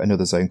also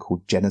another zone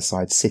called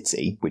Genocide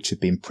City, which had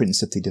been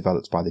principally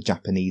developed by the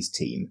Japanese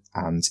team,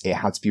 and it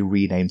had to be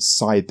renamed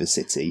Cyber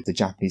City. The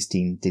Japanese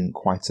team didn't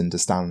quite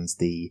understand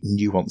the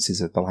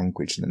nuances of the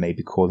language, and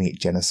maybe calling it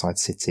Genocide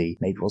City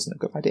maybe wasn't a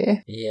good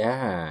idea.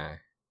 Yeah.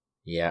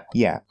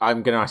 Yeah.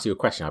 I'm going to ask you a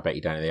question. I bet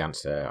you don't know the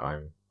answer.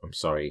 I'm I'm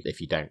sorry if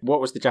you don't.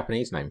 What was the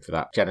Japanese name for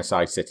that?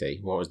 Genocide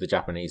City. What was the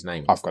Japanese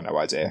name? I've got no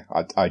idea.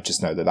 I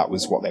just know that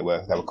was what they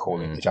were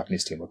calling it. The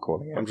Japanese team were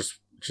calling it. I'm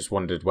just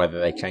wondered whether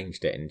they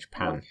changed it in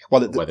Japan.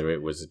 Well, whether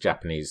it was a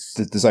Japanese...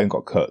 The zone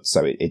got cut,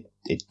 so it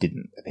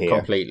didn't appear.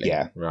 Completely?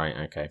 Yeah. Right,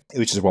 okay. It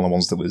was just one of the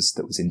ones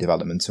that was in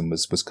development and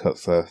was cut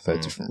for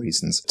different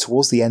reasons.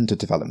 Towards the end of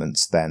development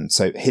then,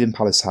 so Hidden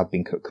Palace had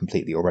been cut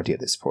completely already at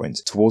this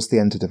point. Towards the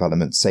end of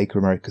development, Sega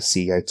America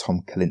CEO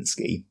Tom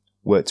Kalinske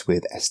worked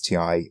with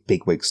STI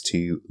bigwigs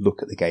to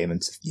look at the game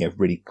and to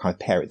really kind of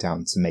pare it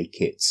down to make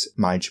it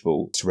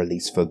manageable to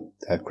release for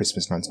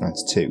Christmas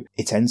 1992.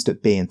 It ended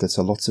up being that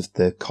a lot of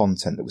the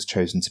content that was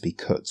chosen to be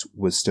cut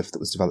was stuff that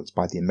was developed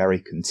by the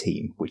American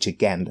team, which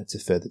again led to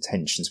further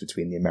tensions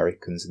between the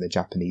Americans and the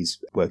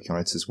Japanese working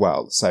on it as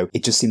well. So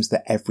it just seems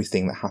that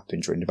everything that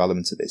happened during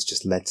development of this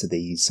just led to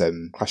these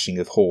clashing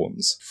of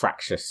horns.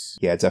 Fractious.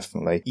 Yeah,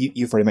 definitely.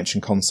 You've already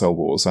mentioned console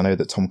wars. I know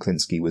that Tom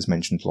Kalinske was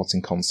mentioned a lot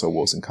in console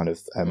wars and kind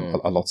of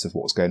a lot of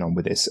what was going on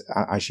with this.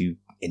 As you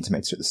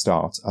intimated at the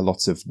start, a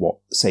lot of what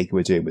Sega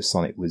were doing with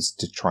Sonic was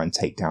to try and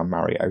take down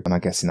Mario, and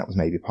I'm guessing that was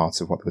maybe part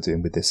of what they were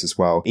doing with this as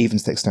well, even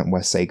to the extent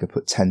where Sega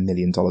put $10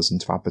 million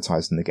into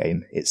advertising the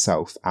game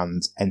itself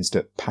and ended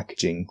up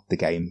packaging the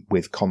game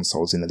with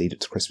consoles in the lead up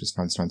to Christmas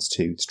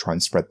 1992 to try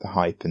and spread the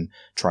hype and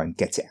try and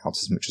get it out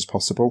as much as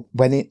possible.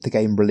 When the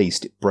game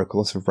released, it broke a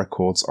lot of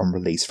records on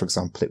release. For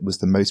example, it was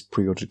the most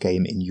pre-ordered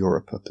game in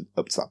Europe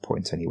up to that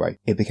point anyway.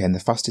 It became the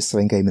fastest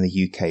selling game in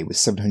the UK with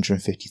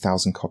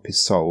 750,000 copies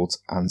sold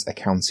and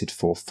accounted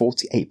for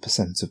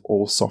 48% of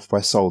all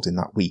software sold in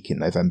that week in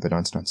November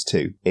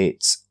 1992.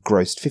 It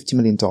grossed $50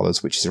 million,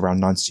 which is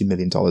around $92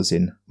 million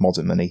in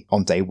modern money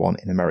on day one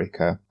in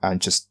America,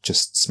 and just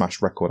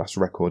smashed record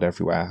after record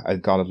everywhere.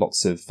 It garnered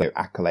lots of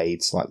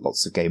accolades, like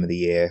lots of Game of the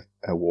Year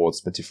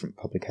awards by different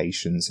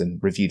publications,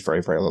 and reviewed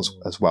very, very well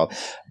as well.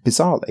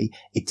 Bizarrely,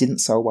 it didn't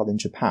sell well in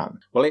Japan.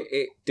 Well,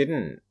 it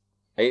didn't.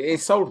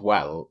 It sold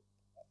well.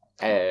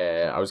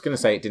 I was going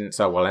to say it didn't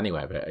sell well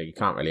anywhere, but you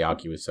can't really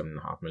argue with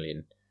 7.5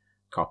 million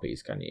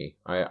copies, can you?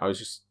 I was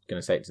just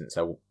going to say it didn't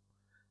sell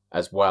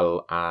as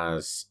well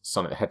as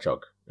Sonic the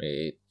Hedgehog.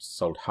 It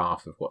sold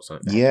half of what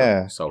Sonic the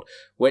Hedgehog sold.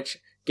 Which,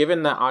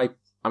 given that I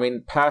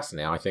mean,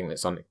 personally, I think that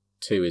Sonic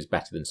 2 is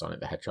better than Sonic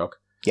the Hedgehog.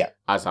 Yeah.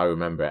 As I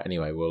remember it.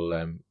 Anyway,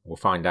 we'll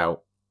find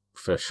out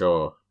for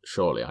sure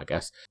shortly, I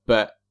guess.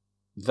 But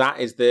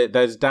there's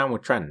a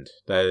downward trend.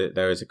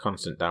 There is a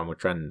constant downward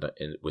trend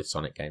with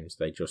Sonic games.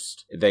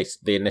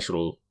 The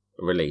initial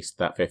release,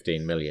 that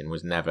 15 million,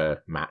 was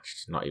never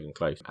matched, not even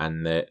close.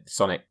 And the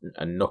Sonic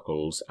and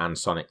Knuckles and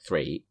Sonic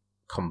 3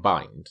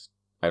 combined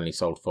only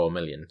sold 4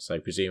 million. So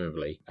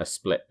presumably a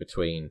split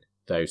between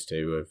those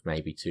two of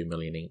maybe 2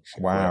 million each.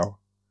 Wow.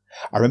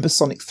 I remember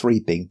Sonic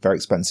 3 being very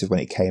expensive when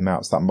it came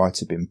out, so that might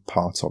have been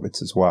part of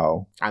it as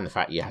well. And the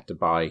fact you had to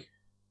buy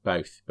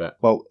both, but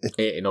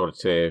in order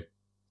to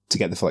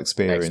get the full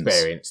experience.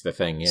 Experience the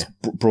thing, yeah.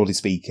 Broadly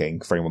speaking,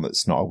 for anyone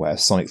that's not aware,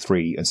 Sonic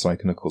 3 and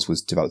Sonic & Knuckles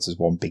was developed as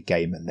one big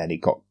game, and then it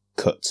got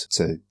cut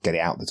to get it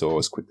out the door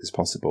as quickly as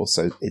possible.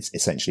 So it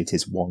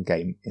is one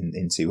game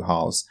in two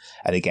halves.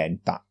 And again,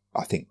 that,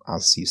 I think,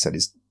 as you said,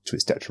 is to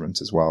its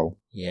detriment as well.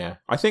 Yeah.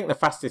 I think the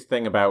fastest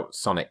thing about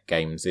Sonic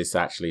games is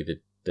actually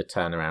the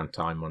turnaround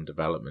time on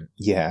development.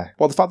 Yeah.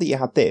 Well, the fact that you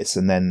had this,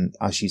 and then,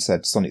 as you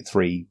said, Sonic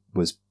 3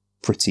 was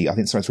pretty... I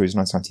think Sonic 3 was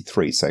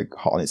 1993, so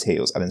hot on its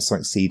heels. And then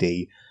Sonic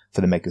CD for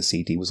the Mega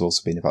CD was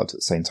also being developed at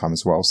the same time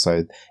as well.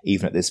 So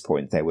even at this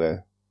point, they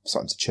were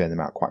starting to churn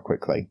them out quite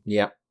quickly.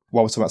 Yeah.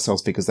 While we're talking about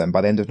sales figures then,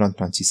 by the end of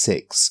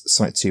 1996,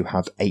 Sonic 2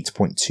 had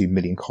 8.2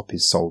 million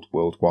copies sold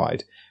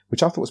worldwide,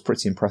 which I thought was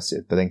pretty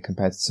impressive, but then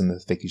compared to some of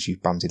the figures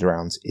you've bandied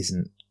around,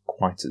 isn't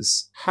quite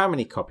as... How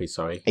many copies,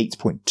 sorry?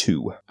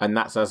 8.2. And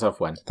that's as of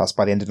when? That's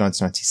by the end of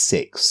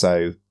 1996,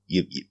 so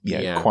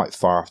you're quite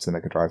far after the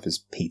Mega Drive has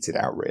petered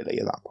out, really,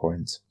 at that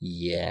point.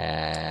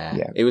 Yeah.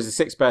 It was the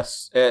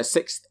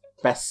sixth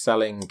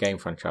best-selling game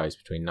franchise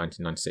between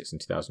 1996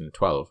 and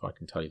 2012, I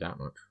can tell you that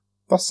much.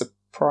 That's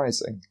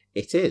surprising.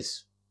 It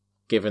is,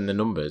 given the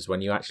numbers.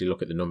 When you actually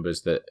look at the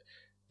numbers that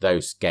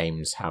those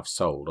games have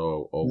sold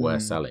or were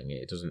selling,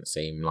 it doesn't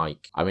seem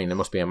like... I mean, there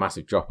must be a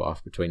massive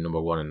drop-off between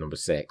number 1 and number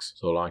 6.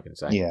 That's all I can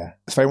say. Yeah.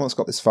 If anyone's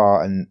got this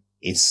far and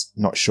is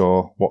not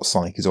sure what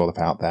Sonic is all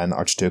about, then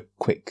I'll just do a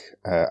quick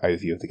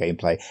overview of the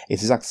gameplay.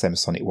 It's exactly the same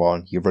as Sonic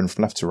 1. You run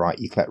from left to right,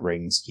 you collect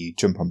rings, you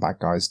jump on bad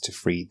guys to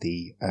free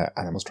the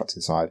animals trapped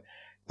inside.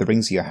 The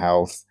rings are your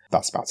health.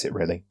 That's about it,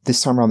 really.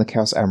 This time around, the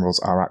Chaos Emeralds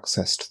are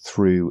accessed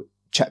through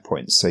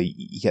checkpoints. So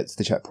you get to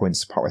the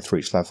checkpoints partway through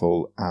each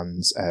level,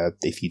 and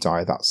if you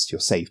die, that's your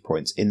save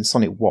point. In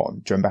Sonic 1, do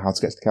you remember how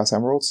to get to the Chaos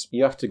Emeralds?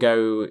 You have to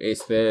go...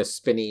 It's the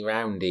spinny,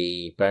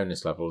 roundy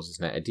bonus levels,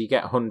 isn't it? Do you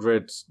get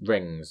 100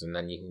 rings, and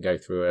then you can go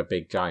through a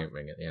big giant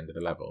ring at the end of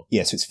the level?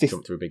 Yeah, so it's 50...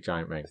 Jump through a big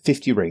giant ring.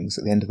 50 rings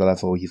at the end of the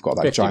level. You've got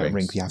that giant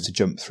ring you have to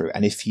jump through,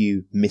 and if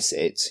you miss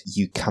it,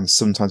 you can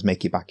sometimes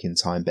make it back in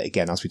time, but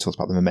again, as we talked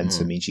about, the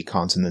momentum means you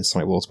can't, and then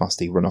Sonic will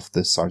automatically run off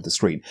the side of the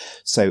screen.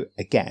 So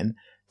again...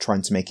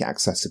 trying to make it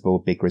accessible,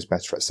 bigger is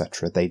better,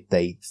 etc.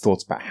 They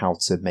thought about how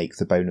to make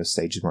the bonus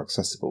stages more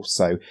accessible.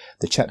 So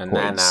the checkpoints, and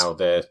they're now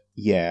the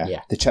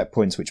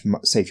checkpoints which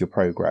save your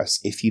progress.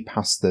 If you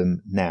pass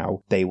them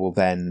now, they will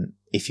then,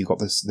 if you've got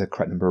the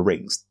correct number of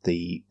rings,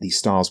 the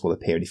stars will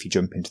appear, and if you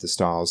jump into the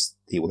stars,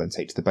 it will then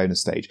take to the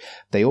bonus stage.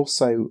 They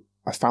also,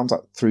 I found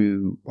out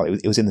through, well,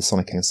 it was in the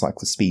Sonic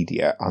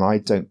Encyclopedia, and I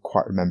don't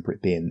quite remember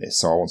it being this,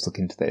 so I want to look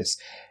into this.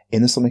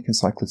 In the Sonic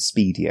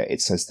Encyclopedia,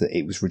 it says that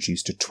it was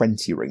reduced to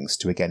 20 rings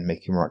to, again,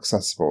 make it more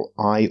accessible.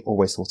 I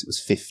always thought it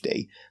was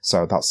 50,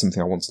 so that's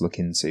something I want to look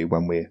into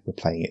when we're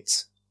playing it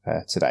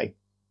today.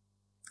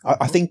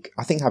 I think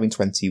having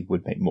 20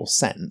 would make more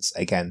sense,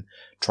 again,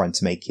 trying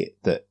to make it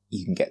that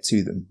you can get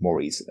to them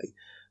more easily.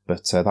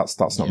 But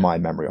that's not my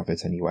memory of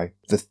it anyway.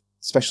 The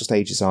special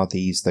stages are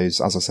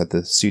those, as I said,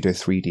 the pseudo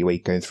 3D where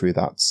you're going through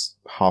that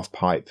half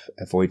pipe,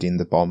 avoiding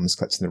the bombs,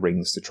 collecting the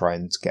rings to try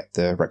and get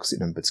the requisite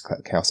number to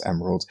collect Chaos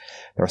Emerald.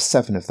 There are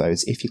 7 of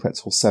those. If you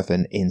collect all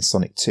 7 in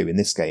Sonic 2 in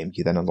this game,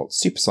 you then unlock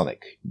Super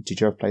Sonic. Did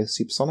you ever play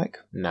Super Sonic?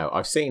 No,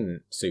 I've seen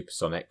Super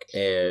Sonic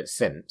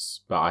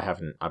since, but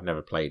I've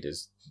never played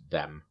as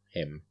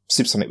him.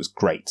 Super Sonic was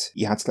great.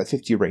 You had to collect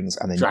 50 rings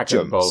and then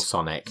Dragon Ball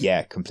Sonic.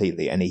 Yeah,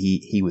 completely. And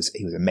he was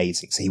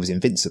amazing. So he was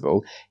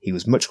invincible. He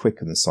was much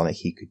quicker than Sonic.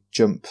 He could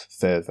jump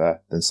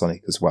further than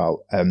Sonic as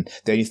well. The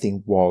only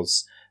thing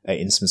was,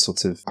 in some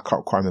sort of, I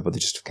can't quite remember the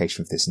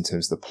justification for this in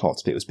terms of the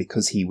plot, but it was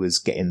because he was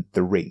getting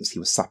the rings, he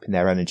was sapping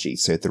their energy,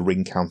 so the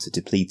ring counter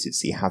depleted,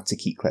 so you had to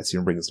keep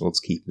collecting rings in order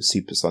to keep him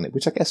Super Sonic,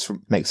 which I guess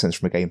makes sense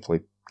from a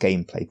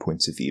gameplay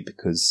point of view,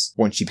 because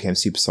once you became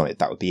Super Sonic,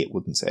 that would be it,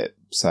 wouldn't it?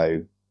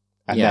 So...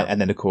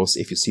 And then, of course,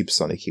 if you're Super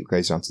Sonic, it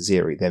goes down to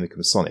 0, then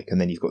becomes Sonic, and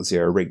then you've got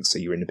 0 rings, so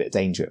you're in a bit of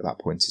danger at that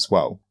point as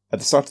well. At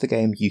the start of the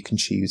game, you can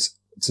choose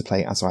to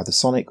play as either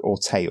Sonic or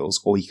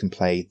Tails, or you can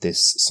play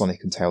this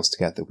Sonic and Tails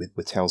together,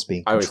 with Tails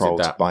being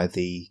controlled by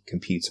the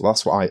computer. Well,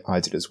 that's what I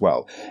did as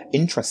well.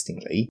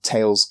 Interestingly,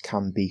 Tails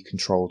can be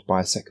controlled by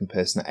a second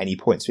person at any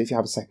point, so if you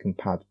have a second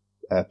pad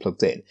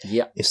plugged in,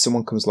 if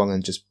someone comes along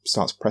and just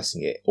starts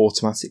pressing it,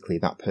 automatically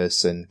that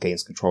person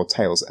gains control of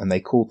Tails, and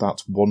they called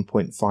that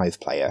 1.5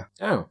 player.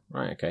 Oh,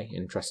 right, okay,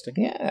 interesting.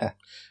 Yeah.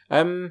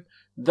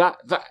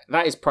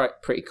 That is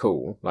pretty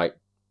cool, like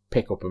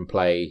pick up and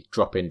play,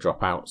 drop in,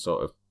 drop out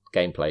sort of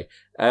gameplay.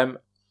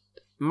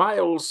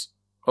 Miles,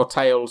 or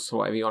Tails,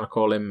 whatever you want to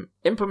call him,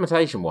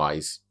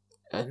 implementation-wise,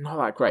 not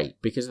that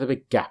great, because of the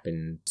big gap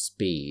in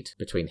speed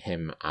between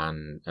him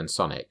and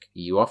Sonic.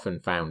 You often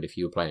found if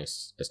you were playing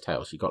as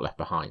Tails, you got left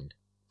behind.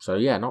 So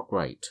yeah, not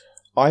great.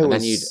 And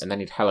then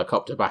you'd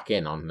helicopter back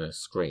in on the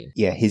screen.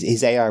 Yeah,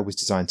 his AI was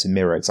designed to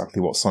mirror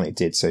exactly what Sonic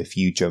did. So if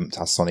you jumped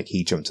as Sonic,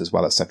 he jumped as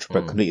well, etc.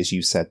 But completely, as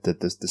you said,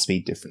 the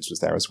speed difference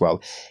was there as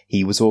well.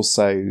 He was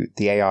also,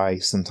 the AI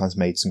sometimes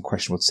made some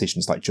questionable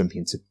decisions, like jumping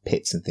into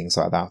pits and things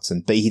like that.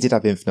 But he did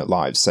have infinite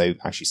lives, so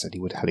actually said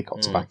he would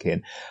helicopter back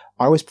in.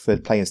 I always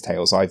preferred playing as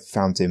Tails. I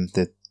found him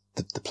the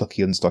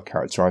plucky underdog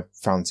character. I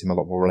found him a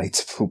lot more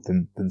relatable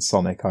than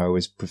Sonic. I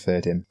always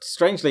preferred him.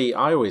 Strangely,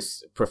 I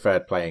always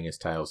preferred playing as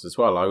Tails as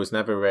well. I was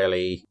never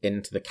really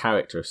into the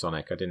character of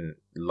Sonic. I didn't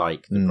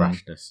like the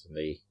brashness and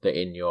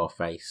the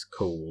in-your-face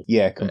cool.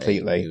 Yeah,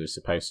 completely. He was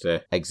supposed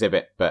to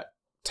exhibit, but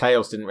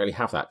Tails didn't really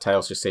have that.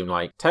 Tails seemed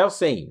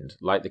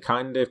like the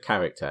kind of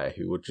character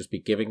who would just be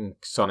giving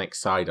Sonic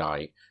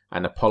side-eye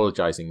and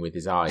apologising with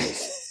his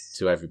eyes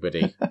to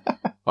everybody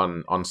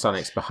on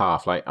Sonic's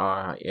behalf. Like,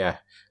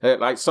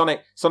 like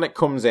Sonic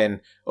comes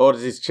in,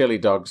 orders his chili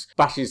dogs,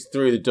 bashes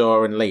through the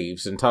door and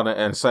leaves, and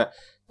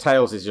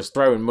Tails is just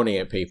throwing money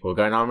at people,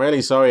 going, "I'm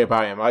really sorry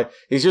about him.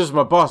 He's just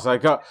my boss. I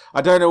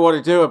don't know what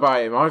to do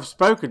about him. I've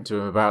spoken to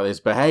him about this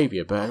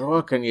behaviour, but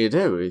what can you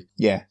do?"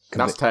 Yeah,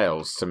 that's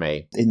Tails to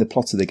me. In the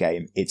plot of the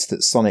game, it's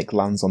that Sonic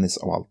lands on this.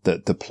 Well,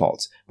 the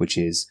plot, which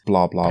is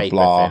blah blah paper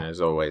blah, thin,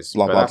 as always,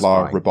 blah blah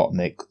blah,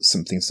 Robotnik,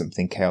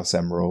 something, Chaos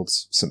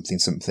Emeralds,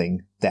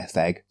 something, Death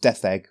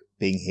Egg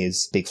being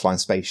his big flying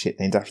spaceship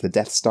named after the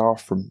Death Star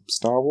from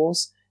Star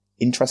Wars.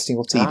 Interesting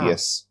or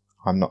tedious?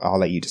 I'll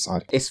let you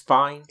decide. It's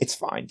fine. It's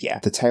fine, yeah.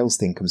 The Tails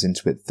thing comes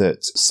into it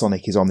that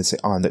Sonic is on this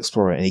island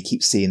explorer and he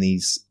keeps seeing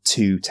these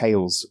 2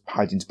 Tails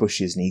hide into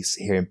bushes and he's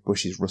hearing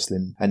bushes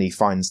rustling and he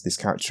finds this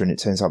character and it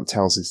turns out that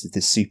Tails is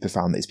this super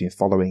fan that's been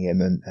following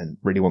him and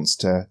really wants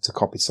to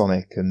copy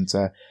Sonic and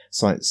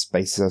Sonic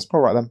basically says,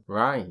 "Alright then."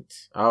 Right.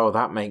 Oh,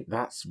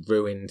 that's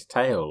ruined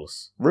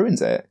Tails.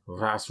 Ruins it?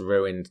 That's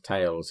ruined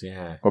Tails,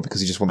 yeah. Well, because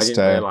he just wants to... I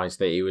didn't realise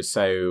that he was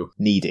so...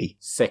 needy.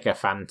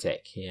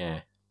 Sycophantic,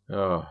 yeah.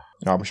 Oh.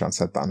 I wish I'd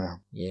said that now.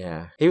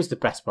 Yeah. He was the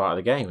best part of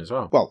the game as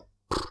well. Well,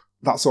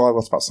 that's all I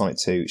got about Sonic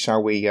 2.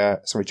 Shall we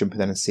jump in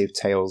then and see if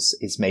Tails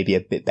is maybe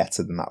a bit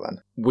better than that then?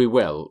 We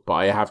will, but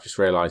I have just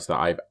realised that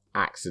I've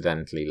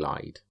accidentally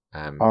lied.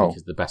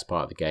 Because the best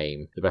part of the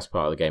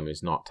game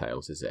is not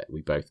Tails, is it?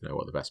 We both know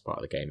what the best part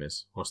of the game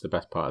is. What's the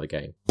best part of the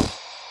game?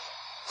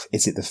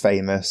 Is it the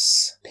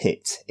famous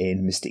pit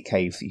in Mystic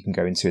Cave that you can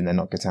go into and then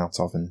not get out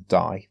of and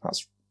die?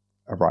 That's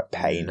a right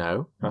pain.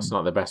 No, that's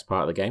not the best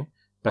part of the game.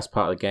 Best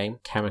part of the game,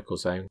 Chemical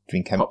Zone.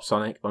 Doing Pop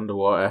Sonic,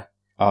 underwater.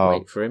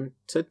 Wait for him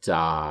to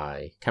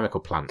die. Chemical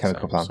Plant.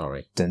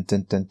 Sorry. Dun,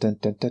 dun, dun, dun,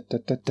 dun, dun,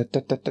 dun, dun,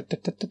 dun, dun, dun,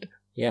 dun, dun.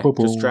 Yeah, Boom,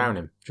 just boom. drown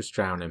him. Just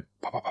drown him.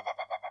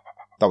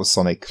 That was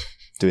Sonic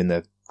doing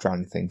the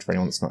drowning thing, for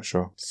anyone that's not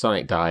sure.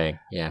 Sonic dying,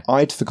 yeah.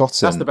 I'd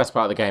forgotten. That's the best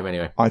part of the game,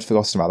 anyway. I'd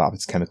forgotten about that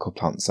with Chemical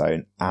Plant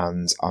Zone,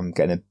 and I'm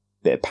getting a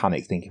bit of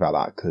panic thinking about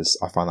that because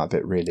I find that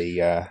bit really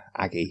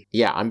aggy.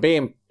 Yeah, I'm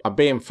being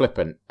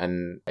flippant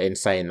and in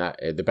saying that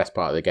the best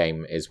part of the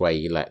game is where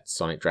you let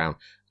Sonic drown.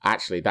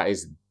 Actually, that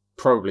is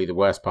probably the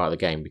worst part of the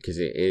game because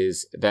it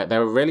is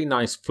there are really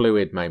nice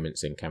fluid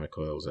moments in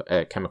Chemical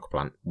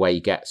Plant where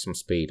you get some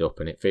speed up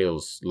and it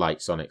feels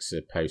like Sonic's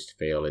supposed to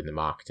feel in the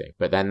marketing.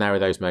 But then there are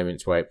those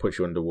moments where it puts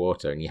you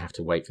underwater and you have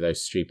to wait for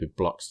those stupid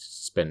blocks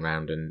to spin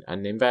round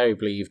and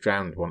invariably you've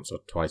drowned once or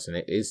twice and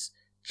it is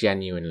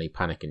genuinely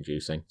panic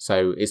inducing.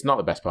 So it's not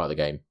the best part of the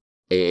game.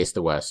 It's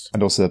the worst.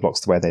 And also the blocks,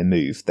 the way they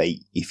move,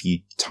 if you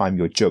time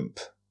your jump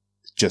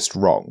just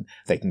wrong,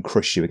 they can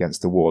crush you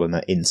against the wall in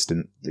an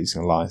instant,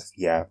 losing a life.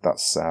 Yeah,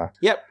 that's...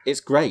 Yep, it's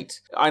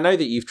great. I know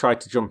that you've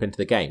tried to jump into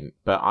the game,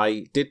 but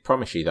I did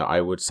promise you that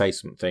I would say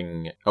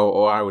something,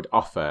 or I would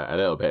offer a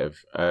little bit of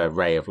a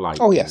ray of light.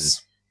 Oh,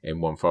 yes.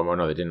 In one form or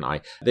another, didn't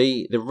I?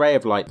 The ray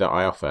of light that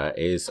I offer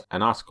is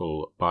an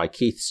article by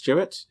Keith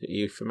Stewart. Are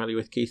you familiar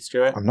with Keith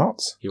Stewart? I'm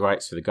not. He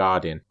writes for The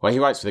Guardian. Well, he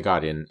writes for The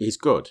Guardian. He's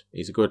good.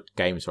 He's a good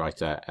games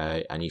writer,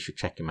 and you should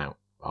check him out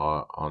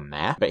on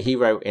there. But he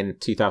wrote in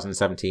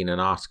 2017 an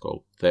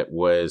article that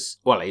was,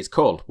 well, it's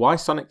called Why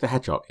Sonic the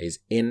Hedgehog is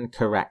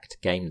Incorrect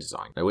Game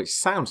Design, which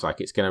sounds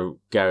like it's going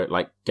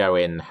to go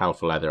in hell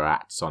for leather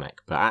at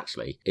Sonic, but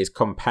actually is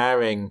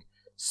comparing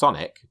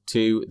Sonic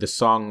to the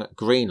song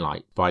Green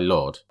Light by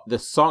Lorde. The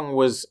song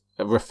was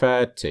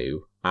referred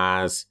to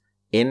as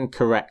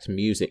incorrect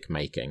music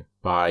making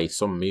by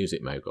some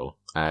music mogul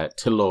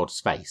to Lorde's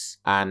face.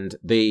 And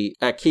the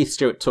Keith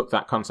Stewart took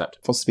that concept.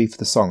 What's the beat for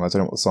the song? I don't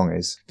know what the song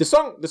is. The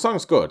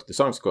song's good. The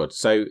song's good.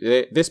 So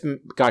this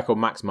guy called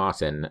Max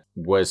Martin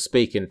was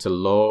speaking to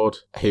Lorde,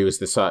 who is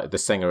the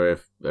singer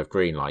of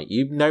Green Light.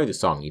 You know the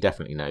song. You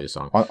definitely know the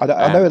song.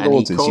 I know what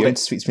Lorde is. You don't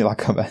speak to me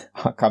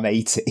like I'm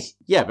 80.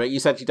 Yeah, but you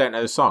said you don't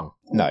know the song.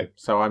 No.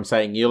 So I'm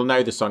saying you'll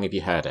know the song if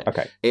you heard it.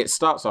 Okay. It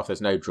starts off,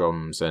 there's no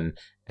drums, and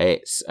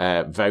it's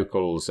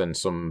vocals and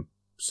some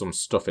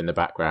stuff in the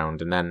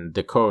background, and then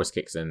the chorus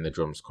kicks in, the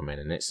drums come in,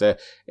 and it's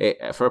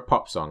for a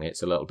pop song,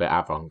 it's a little bit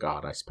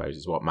avant-garde, I suppose,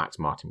 is what Max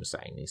Martin was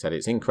saying. He said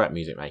it's incorrect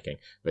music making,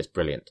 but it's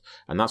brilliant,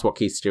 and that's what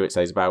Keith Stewart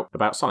says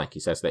about Sonic.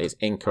 He says that it's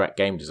incorrect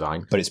game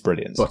design, but it's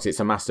brilliant, but it's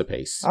a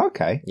masterpiece.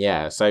 Okay,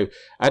 yeah. So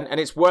and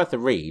it's worth a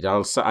read.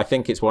 I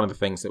think it's one of the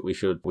things that we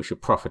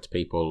should proffer to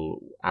people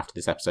after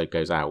this episode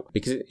goes out,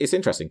 because it's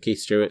interesting. Keith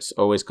Stewart's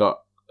always got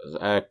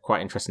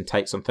quite interesting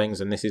takes on things,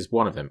 and this is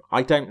one of them.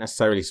 I don't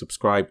necessarily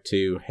subscribe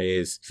to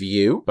his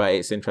view, but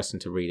it's interesting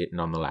to read it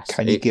nonetheless.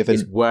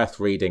 It's worth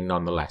reading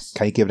nonetheless.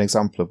 Can you give an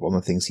example of one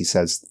of the things he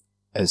says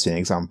as an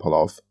example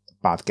of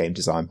bad game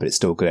design, but it's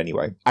still good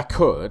anyway? I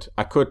could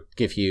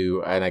give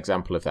you an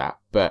example of that,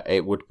 but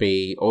it would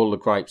be all the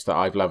gripes that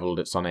I've leveled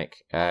at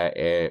Sonic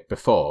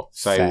before.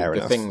 So Fair the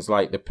enough. Things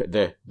like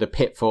the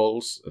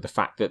pitfalls, the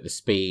fact that the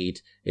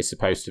speed is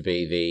supposed to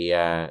be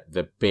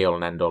the be all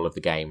and end all of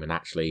the game, and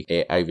actually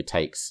it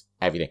overtakes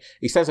everything.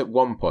 He says at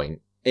one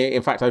point.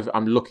 In fact,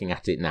 I'm looking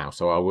at it now,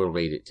 so I will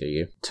read it to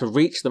you. To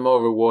reach the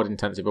more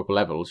reward-intensive upper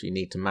levels, you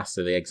need to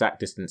master the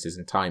exact distances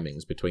and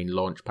timings between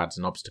launch pads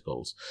and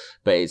obstacles.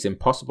 But it's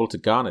impossible to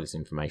garner this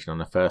information on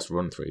a first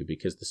run-through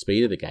because the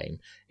speed of the game,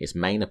 its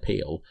main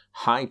appeal,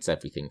 hides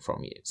everything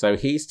from you. So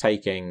he's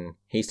taking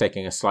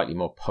a slightly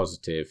more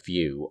positive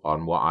view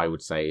on what I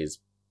would say is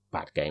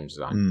bad game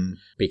design,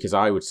 because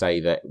I would say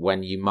that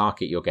when you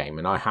market your game,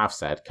 and I have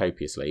said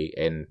copiously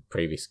in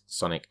previous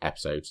Sonic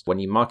episodes, when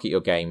you market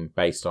your game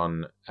based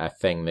on a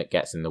thing that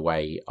gets in the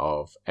way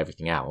of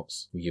everything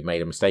else, you've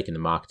made a mistake in the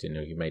marketing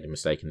or you've made a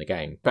mistake in the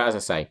game. But as I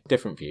say,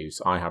 different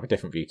views. I have a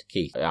different view to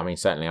Keith. I mean,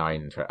 certainly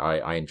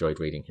I enjoyed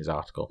reading his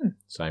article,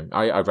 so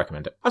I'd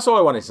recommend it. That's all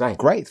I wanted to say.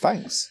 Great,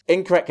 thanks.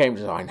 Incorrect game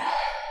design.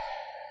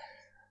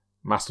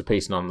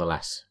 Masterpiece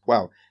nonetheless.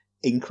 Well,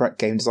 incorrect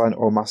game design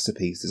or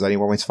masterpiece? There's only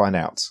one way to find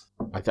out.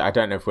 I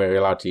don't know if we're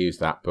allowed to use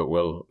that, but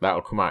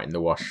that'll come out in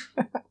the wash.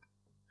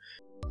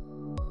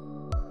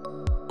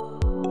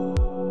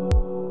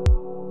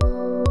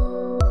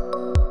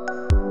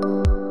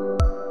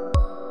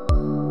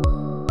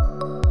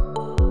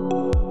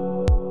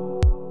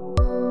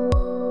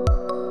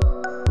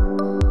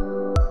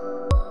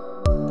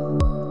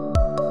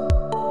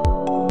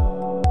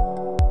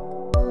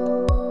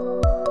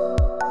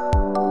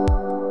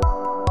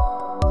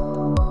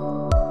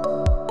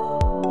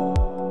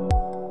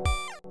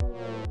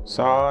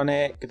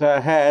 Sonic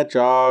the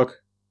Hedgehog.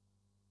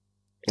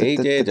 He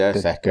did a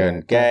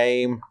second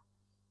game.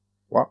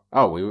 What?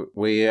 Oh,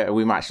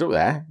 we matched up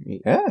there.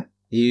 Yeah.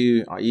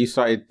 You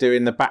started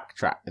doing the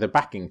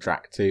backing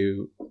track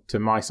to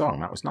my song.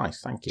 That was nice.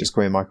 Thank you. Just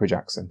call me Michael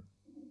Jackson.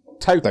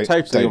 Totally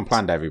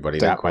unplanned, everybody.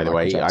 That, by the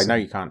way, Jackson. I know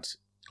you can't.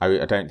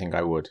 I don't think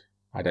I would.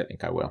 I don't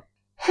think I will.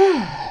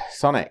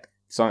 Sonic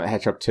the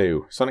Hedgehog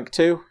 2. Sonic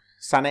 2.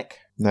 Sonic.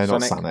 No,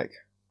 not Sonic. Sonic.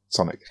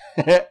 Sonic.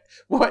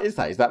 What is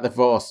that? Is that the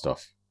Vor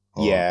stuff?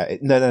 Or... Yeah,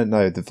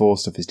 no. The Vor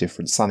stuff is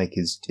different. Sonic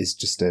is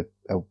just a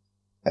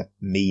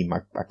meme,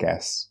 I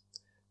guess.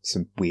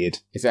 Some weird.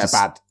 Is it a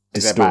bad?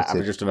 Is it bad? Have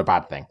we just done a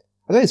bad thing?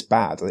 I think it's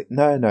bad. Like,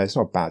 no, it's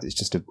not bad. It's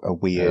just a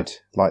weird,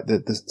 like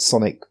the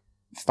Sonic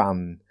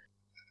fan,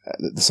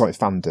 the Sonic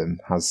fandom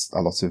has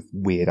a lot of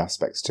weird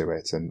aspects to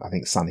it, and I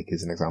think Sonic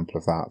is an example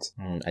of that.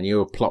 And you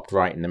were plopped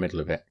right in the middle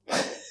of it.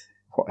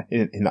 What,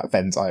 in that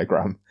Venn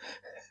diagram?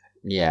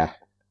 Yeah.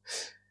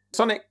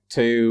 Sonic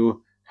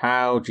 2,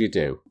 how'd you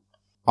do?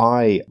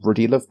 I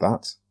really loved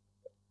that.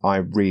 I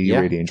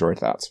really enjoyed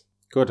that.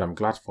 Good, I'm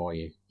glad for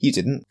you. You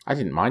didn't? I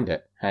didn't mind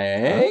it.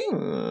 Hey!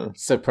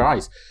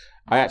 Surprise.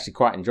 I actually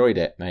quite enjoyed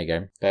it. There you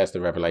go. There's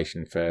the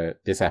revelation for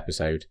this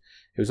episode.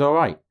 It was all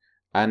right.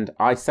 And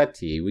I said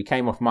to you, we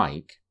came off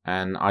mic,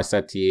 and I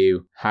said to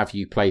you, have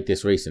you played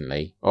this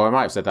recently? Or I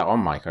might have said that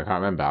on mic, I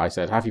can't remember. I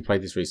said, have you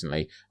played this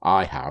recently?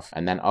 I have.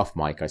 And then off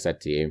mic, I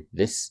said to you,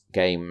 this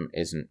game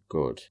isn't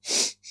good.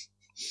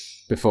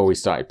 Before we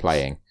started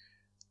playing.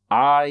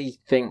 I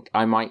think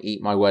I might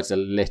eat my words a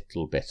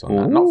little bit on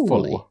that. Not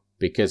fully.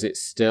 Because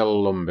it's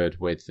still lumbered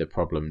with the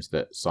problems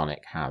that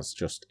Sonic has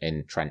just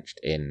entrenched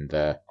in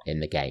the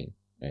game,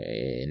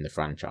 in the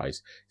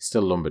franchise. It's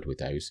still lumbered with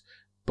those.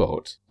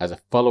 But as a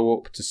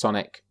follow-up to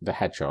Sonic the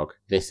Hedgehog,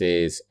 this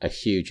is a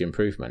huge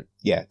improvement.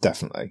 Yeah,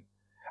 definitely.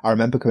 I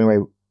remember coming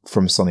away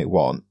from Sonic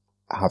 1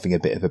 having a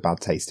bit of a bad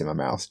taste in my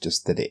mouth,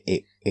 just that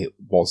it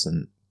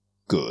wasn't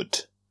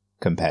good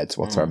compared to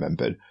what I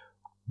remembered.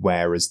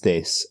 Whereas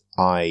this,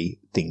 I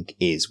think,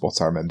 is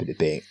what I remembered it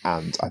being,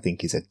 and I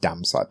think is a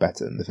damn sight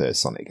better than the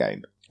first Sonic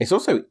game. It's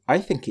also, I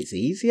think it's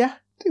easier.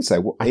 I think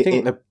so. I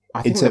think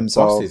the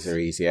bosses are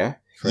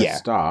easier for a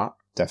start.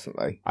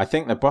 Definitely. I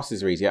think the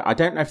bosses are easier. I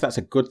don't know if that's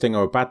a good thing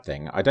or a bad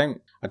thing. I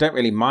don't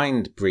really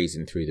mind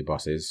breezing through the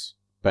bosses,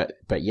 but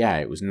yeah,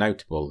 it was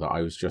notable that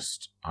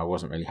I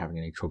wasn't really having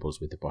any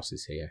troubles with the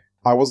bosses here.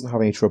 I wasn't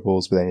having any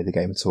troubles with any of the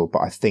game at all, but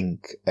I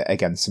think,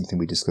 again, something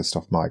we discussed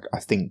off mic, I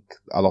think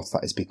a lot of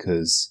that is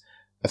because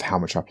of how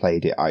much I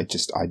played it. I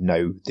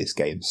know this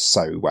game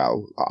so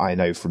well. I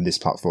know from this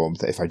platform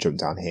that if I jump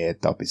down here,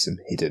 there'll be some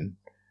hidden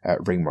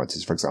ring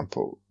monitors, for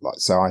example.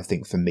 So I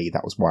think for me,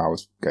 that was why I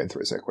was going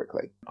through it so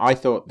quickly. I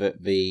thought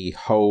that the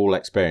whole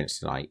experience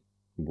tonight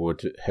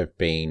would have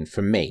been,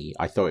 for me,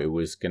 I thought it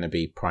was going to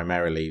be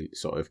primarily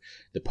sort of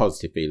the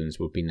positive feelings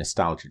would be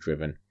nostalgia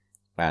driven,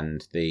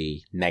 and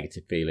the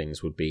negative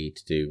feelings would be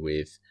to do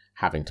with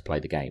having to play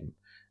the game.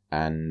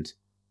 And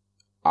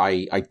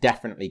I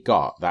definitely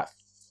got that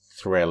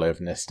thrill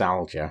of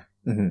nostalgia,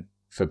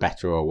 for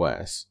better or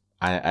worse.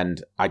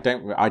 And I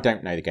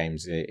don't know the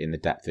games in the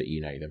depth that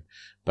you know them,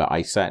 but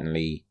I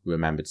certainly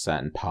remembered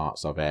certain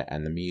parts of it,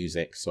 and the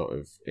music sort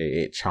of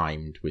it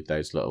chimed with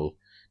those little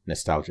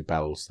nostalgia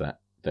bells that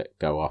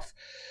go off.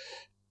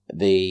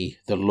 The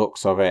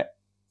looks of it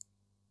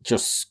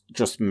just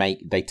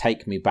they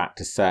take me back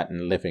to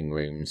certain living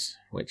rooms,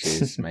 which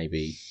is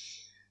maybe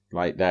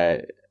like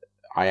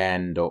I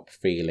end up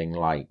feeling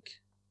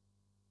like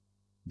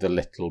the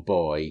little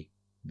boy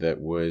that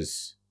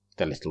was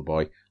the little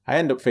boy. I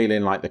end up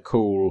feeling like the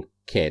cool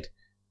kid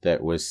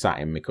that was sat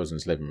in my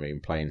cousin's living room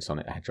playing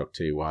Sonic the Hedgehog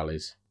 2 while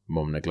his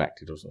mum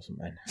neglected us or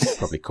something.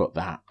 Probably cut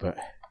that, but...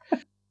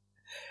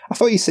 I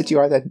thought you said you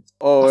either...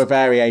 Or a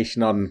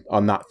variation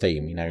on that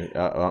theme,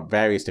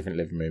 various different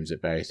living rooms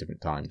at various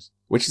different times.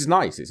 Which is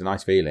nice, it's a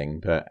nice feeling,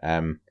 but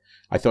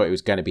I thought it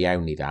was going to be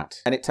only that.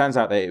 And it turns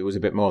out that it was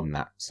a bit more than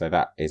that, so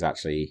that is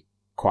actually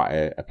quite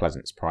a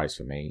pleasant surprise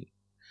for me.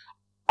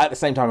 At the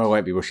same time, I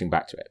won't be rushing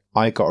back to it.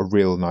 I got a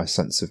real nice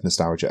sense of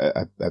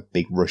nostalgia, a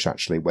big rush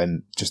actually,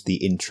 when just the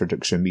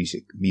introduction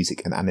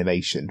music and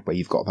animation, where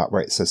you've got that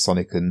where it says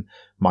Sonic and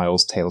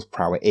Miles Tails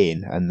prower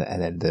in, and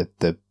then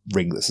the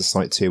ring that says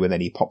Sonic 2, and then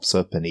he pops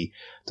up and he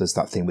does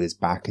that thing with his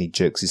back and he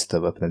jerks his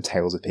thumb up and then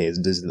Tails appears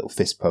and does a little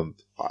fist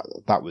pump.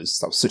 That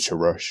was such a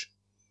rush.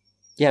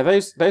 Yeah,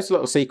 those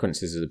little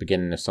sequences at the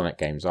beginning of Sonic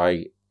games,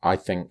 I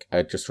think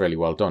are just really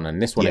well done,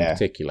 and this one in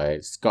particular,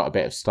 it's got a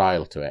bit of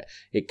style to it.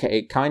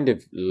 It kind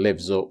of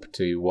lives up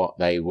to what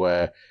they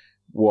were,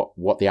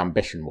 what the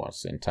ambition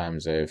was in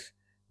terms of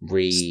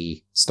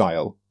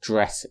style,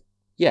 dress.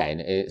 Yeah,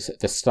 and it's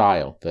the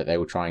style that they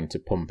were trying to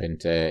pump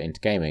into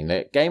gaming.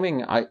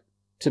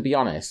 To be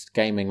honest,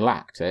 gaming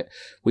lacked it.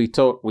 We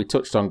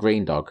touched on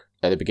Green Dog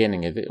at the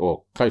beginning of it,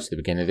 or close to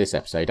the beginning of this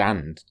episode,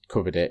 and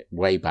covered it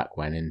way back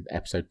when in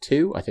episode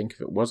 2, I think,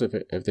 if it was of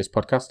this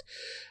podcast.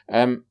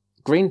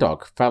 Green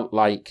Dog felt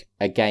like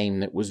a game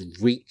that was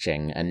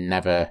reaching and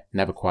never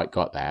quite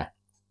got there.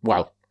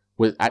 Well,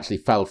 actually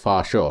fell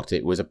far short.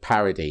 It was a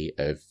parody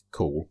of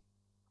Cool.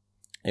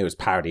 It was a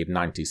parody of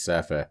 90s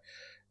surfer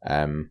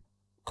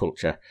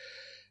culture.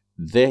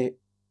 The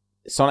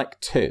Sonic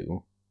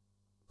 2,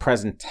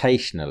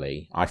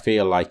 presentationally, I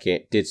feel like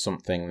it did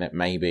something that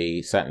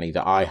maybe, certainly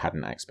that I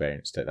hadn't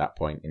experienced at that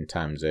point in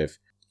terms of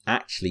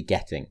actually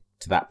getting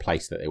to that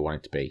place that they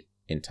wanted to be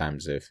in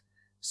terms of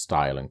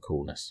style and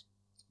coolness.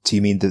 Do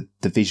you mean the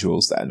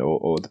visuals then,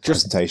 or the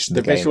presentation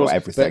of the game, visuals, or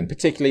everything? But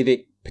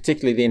particularly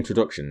the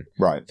introduction.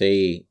 Right.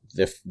 The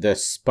the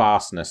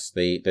sparseness,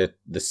 the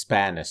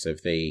spareness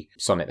of the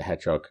Sonic the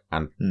Hedgehog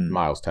and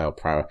Miles Tail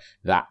Prower,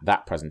 that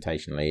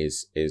presentationally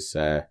is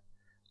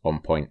on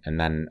point. And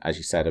then, as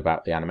you said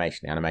about the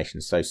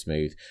animation's so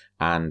smooth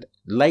and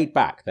laid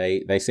back.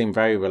 They seem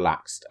very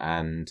relaxed,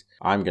 and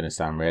I'm going to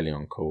sound really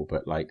uncool,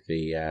 but like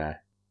the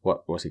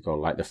what's it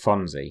called? Like the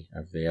Fonzie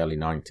of the early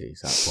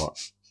 90s. That's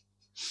what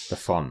the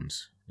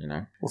Fonz. You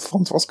know, well,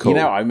 Fonz was cool. You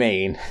know what I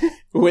mean?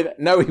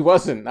 No, he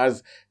wasn't.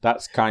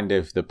 That's kind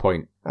of the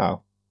point.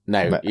 Oh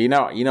no, but, you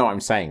know what I'm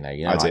saying though.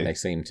 You know, I like do. They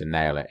seem to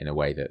nail it in a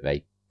way that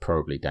they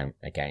probably don't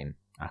again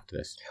after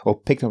this. Well,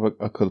 picking up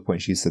a couple of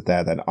points you said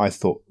there, then I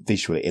thought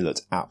visually it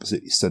looked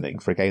absolutely stunning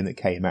for a game that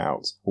came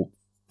out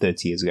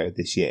 30 years ago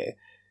this year.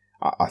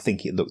 I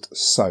think it looked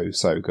so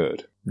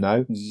good.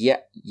 No? Yeah.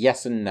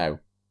 Yes and no.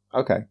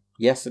 Okay.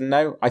 Yes and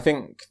no. I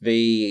think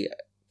the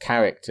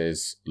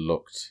characters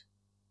looked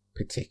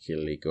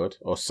particularly good,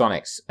 or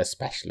Sonic's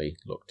especially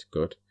looked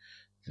good.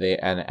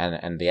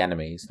 And the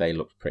enemies, they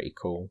looked pretty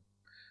cool.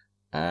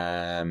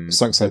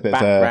 Sonic's had a bit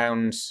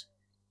backgrounds.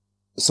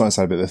 Sonic's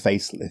had a bit of a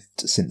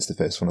facelift since the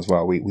first one as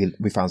well. We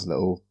found a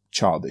little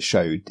chart that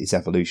showed its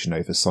evolution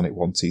over Sonic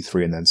 1, 2,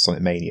 3 and then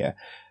Sonic Mania,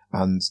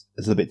 and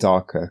a little bit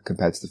darker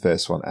compared to the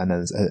first one, and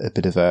then a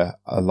bit of a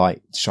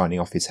light shining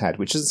off his head,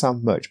 which doesn't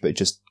sound much, but it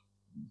just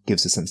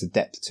gives a sense of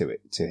depth to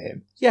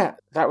him. Yeah,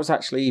 that was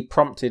actually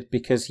prompted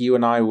because you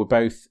and I were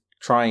both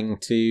trying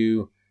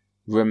to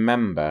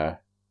remember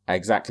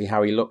exactly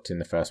how he looked in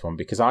the first one,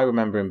 because I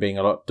remember him being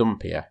a lot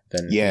dumpier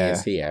than he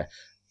is here.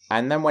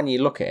 And then when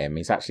you look at him,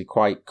 he's actually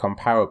quite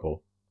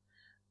comparable.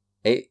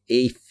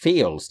 He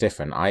feels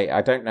different.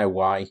 I don't know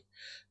why.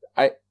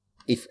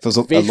 He feels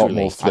a lot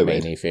more fluid. I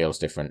mean, he feels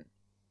different.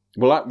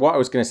 Well, what I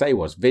was going to say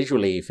was,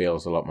 visually, he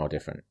feels a lot more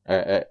different.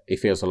 He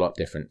feels a lot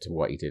different to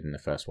what he did in the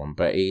first one,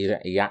 but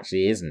he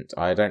actually isn't.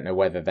 I don't know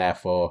whether,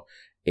 therefore,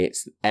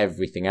 it's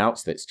everything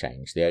else that's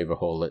changed, the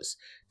overhaul that's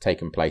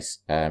taken place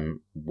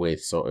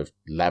with sort of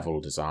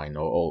level design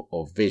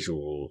or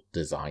visual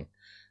design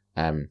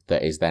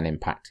that is then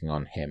impacting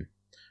on him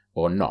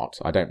or not.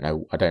 I don't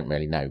know. I don't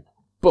really know.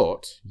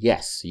 But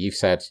yes, you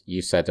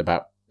said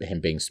about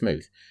him being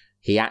smooth.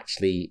 He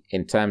actually,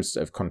 in terms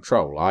of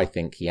control, I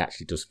think he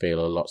actually does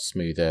feel a lot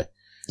smoother.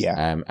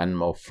 Yeah. And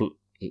more.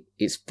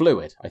 It's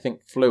fluid. I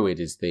think fluid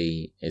is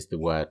the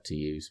word to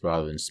use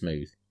rather than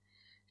smooth.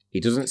 He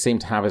doesn't seem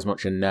to have as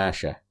much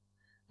inertia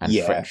and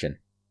friction,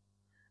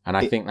 and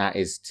I think that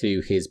is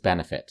to his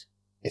benefit.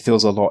 It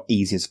feels a lot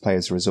easier to play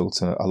as a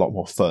result, and a lot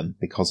more fun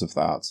because of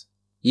that.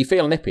 You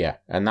feel nippier,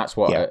 and that's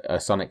what a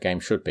Sonic game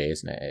should be,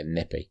 isn't it?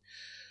 Nippy.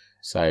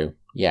 So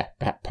yeah,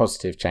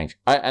 positive change.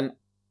 And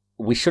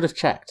we should have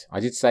checked. I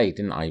did say,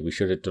 didn't I? We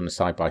should have done a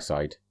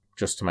side-by-side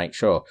just to make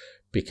sure,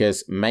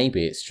 because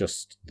maybe it's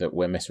just that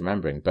we're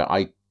misremembering. But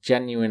I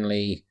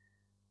genuinely,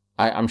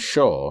 I'm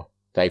sure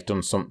they've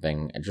done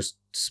something, just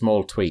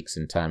small tweaks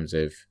in terms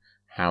of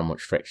how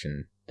much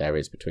friction there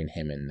is between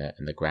him and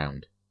the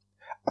ground.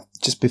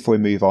 Just before we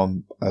move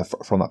on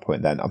from that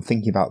point then, I'm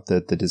thinking about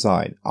the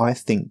design. I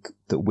think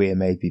that we're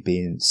maybe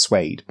being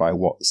swayed by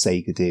what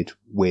Sega did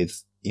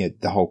with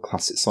the whole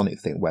classic Sonic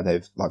thing, where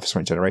they've, like for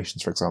Sonic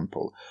Generations, for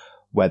example,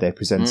 where they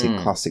presented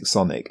classic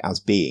Sonic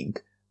as being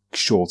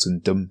short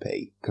and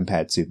dumpy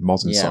compared to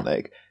modern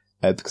Sonic.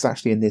 Because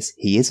actually in this,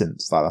 he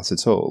isn't like that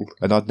at all.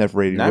 And I'd never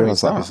really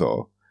realised that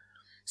before.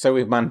 So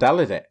we've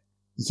Mandelaed it.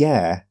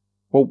 Yeah.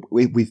 Well,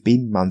 we've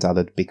been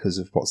Mandelaed because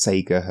of what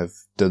Sega have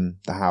done,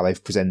 how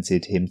they've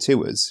presented him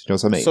to us. You know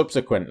what I mean?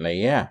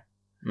 Subsequently, yeah.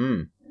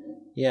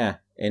 Yeah,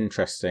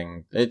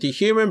 interesting. The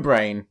human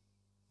brain.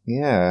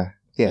 Yeah,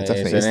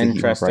 definitely. It's an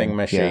interesting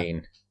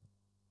machine.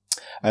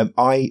 Yeah.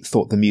 I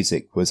thought the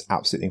music was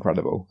absolutely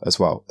incredible as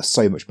well.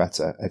 So much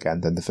better,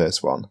 again, than the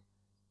first one.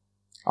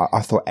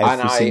 I thought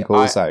every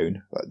single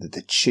zone,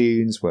 the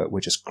tunes were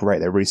just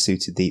great. They really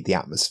suited the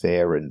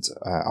atmosphere, and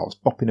I was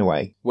bopping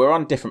away. We're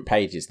on different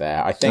pages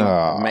there. I think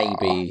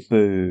maybe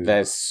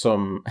there's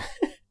some...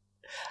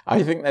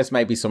 I think there's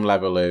maybe some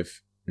level of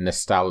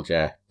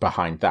nostalgia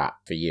behind that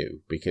for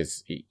you,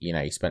 because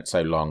you spent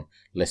so long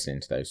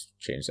listening to those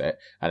tunes, and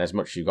as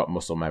much as you've got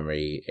muscle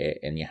memory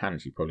in your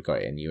hands, you probably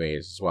got it in your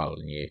ears as well,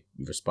 and you're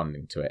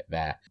responding to it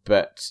there.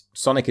 But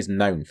Sonic is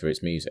known for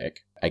its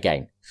music,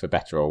 again, for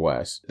better or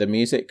worse. The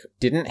music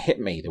didn't hit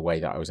me the way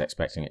that I was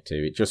expecting it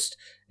to.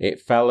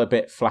 It fell a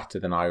bit flatter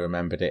than I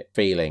remembered it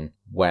feeling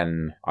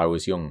when I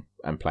was young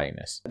and playing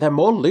this. They're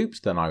more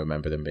looped than I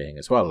remember them being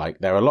as well. Like,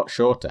 they're a lot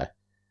shorter.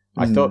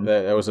 I thought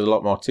that there was a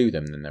lot more to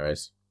them than there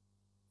is.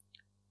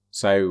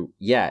 So,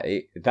 yeah,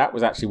 that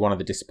was actually one of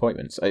the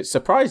disappointments.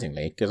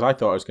 Surprisingly, because I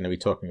thought I was going to be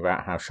talking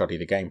about how shoddy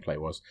the gameplay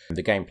was.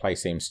 The gameplay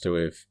seems to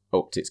have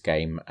upped its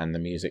game, and the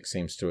music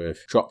seems to have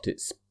dropped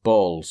its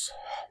balls.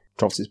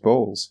 Dropped its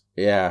balls?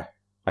 Yeah,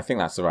 I think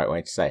that's the right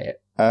way to say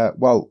it.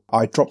 Well,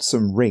 I dropped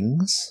some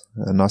rings.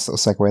 A nice little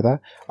segue there.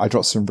 I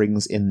dropped some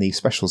rings in the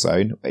special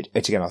zone,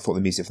 which again, I thought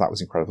the music for that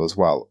was incredible as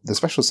well. The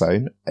special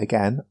zone,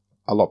 again,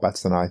 a lot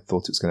better than I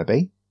thought it was going to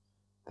be.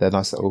 The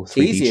nice little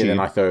 3D easier tube. than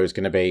I thought it was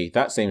going to be.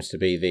 That seems to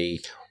be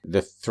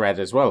the thread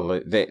as well.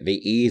 The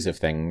ease of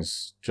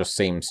things just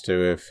seem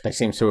to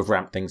have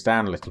ramped things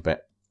down a little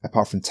bit.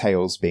 Apart from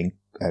Tails being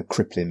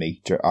crippling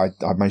me, I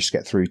managed to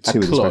get through 2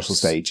 of the special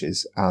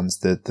stages, and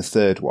the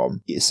third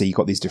one. So you've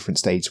got these different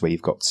stages where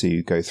you've got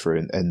to go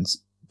through and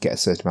get a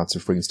certain amount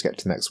of rings to get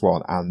to the next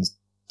one, and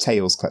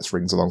Tails collects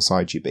rings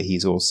alongside you, but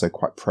he's also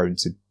quite prone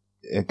to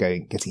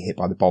getting hit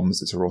by the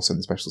bombs that are also in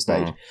the special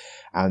stage.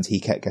 And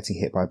he kept getting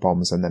hit by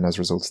bombs, and then as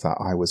a result of that,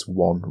 I was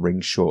 1 ring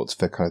short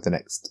for kind of the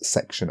next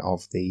section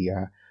of the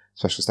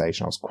special stage,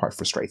 and I was quite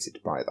frustrated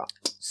by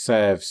that.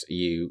 Serves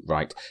you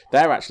right.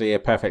 They're actually a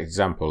perfect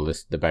example,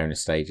 the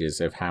bonus stages,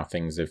 of how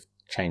things have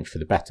changed for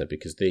the better,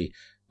 because the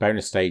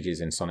bonus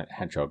stages in Sonic the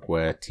Hedgehog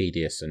were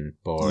tedious and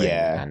boring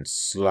and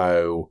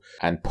slow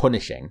and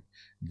punishing.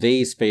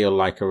 These feel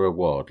like a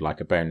reward, like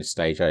a bonus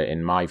stage,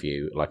 in my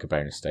view, like a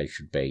bonus stage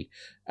should be.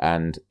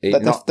 And they're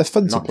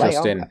fun to play,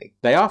 aren't they?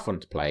 They are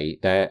fun to play.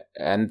 They're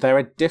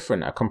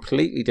a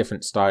completely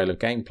different style of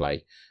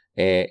gameplay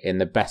in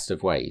the best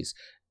of ways.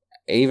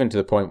 Even to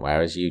the point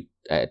where, as you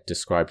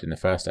described in the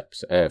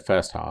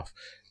first half,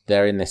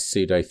 they're in this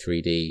pseudo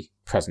 3D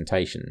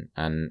presentation,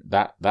 and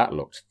that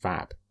looked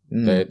fab.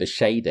 The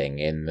shading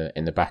in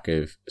the back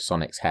of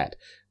Sonic's head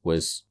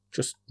was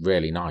just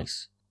really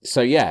nice.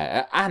 So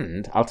yeah,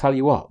 and I'll tell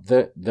you what,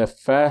 the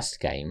first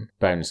game,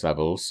 bonus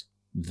levels,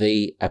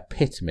 the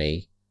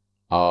epitome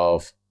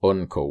of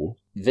uncool.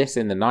 This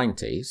in the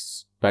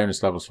 90s,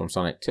 bonus levels from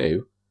Sonic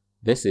 2,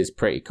 this is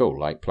pretty cool,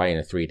 like playing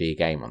a 3D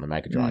game on the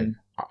Mega Drive.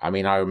 I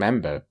mean, I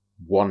remember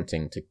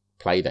wanting to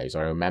play those.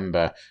 I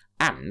remember,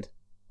 and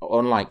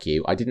unlike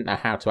you, I didn't know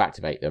how to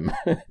activate them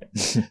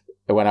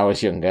when I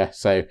was younger.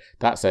 So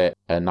that's a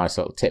nice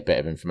little tidbit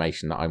of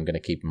information that I'm going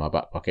to keep in my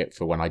back pocket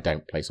for when I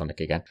don't play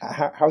Sonic again.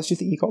 How did you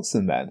think you got to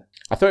them then?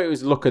 I thought it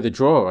was luck of the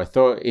draw. I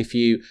thought if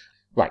you...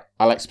 Right,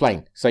 I'll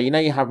explain. So you know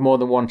you have more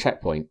than one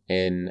checkpoint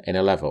in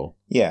a level?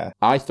 Yeah.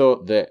 I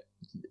thought that,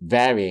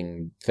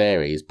 varying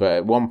theories, but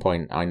at one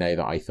point I know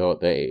that I thought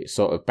that it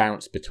sort of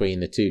bounced between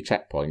the 2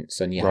 checkpoints,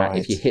 and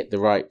if you hit the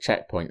right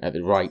checkpoint at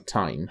the right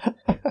time,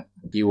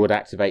 you would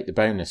activate the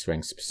bonus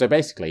rings. So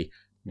basically,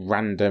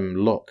 random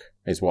luck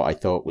is what I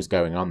thought was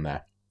going on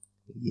there.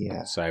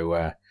 Yeah.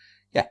 So,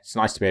 it's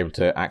nice to be able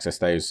to access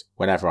those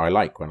whenever I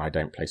like when I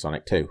don't play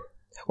Sonic 2.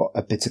 Well,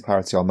 a bit of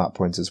clarity on that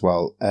point as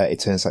well. It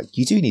turns out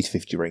you do need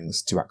 50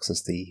 rings to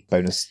access the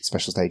bonus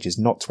special stages,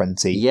 not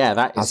 20. Yeah,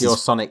 that is your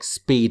Sonic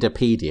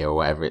Speedopedia or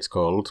whatever it's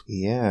called.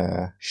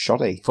 Yeah,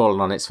 shoddy. Fallen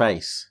on its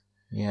face.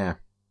 Yeah.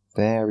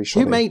 Very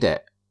shoddy. Who made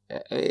it?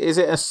 Is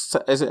it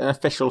an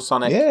official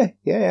Sonic?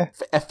 Yeah.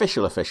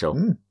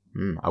 Official.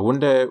 I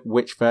wonder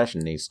which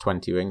version needs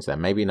 20 rings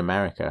then. Maybe in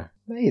America.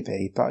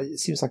 Maybe, but it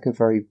seems like a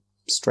very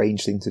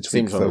strange thing to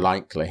tweak. Seems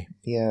unlikely.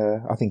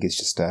 Yeah, I think it's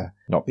just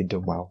not been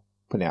done well.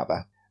 Putting it out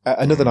there.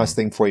 Another nice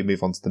thing before we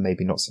move on to the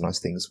maybe not so nice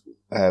things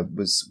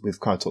was we've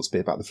kind of talked a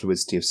bit about the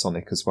fluidity of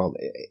Sonic as well.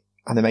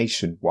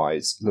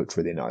 Animation-wise, looked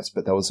really nice,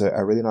 but there was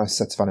a really nice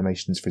set of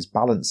animations for his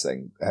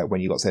balancing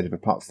when you got to the edge of a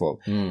platform.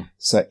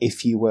 So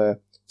if you were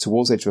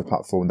towards the edge of a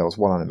platform, there was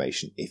one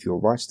animation. If you were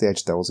right at the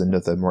edge, there was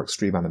another more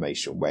extreme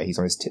animation where he's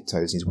on his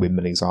tiptoes and he's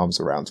windmilling his arms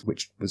around,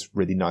 which was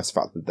really nice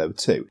fact that there were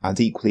 2. And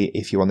equally,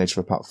 if you're on the edge of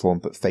a platform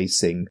but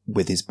facing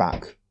with his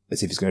back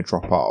as if he's going to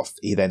drop off,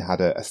 he then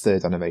had a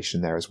third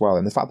animation there as well.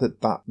 And the fact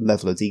that that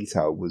level of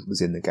detail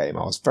was in the game,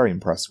 I was very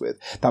impressed with.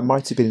 That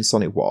might have been in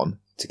Sonic 1,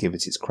 to give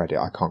it its credit.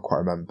 I can't quite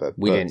remember.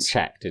 We didn't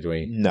check, did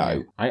we?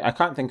 No. I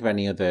can't think of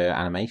any other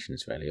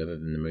animations, really, other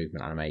than the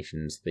movement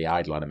animations, the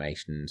idle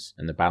animations,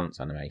 and the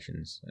balance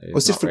animations.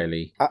 It's not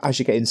really... As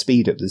you get in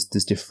speed up,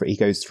 there's different... He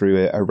goes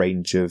through a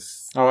range of...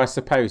 Oh, I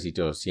suppose he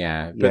does,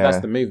 yeah. But that's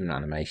the movement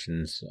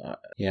animations.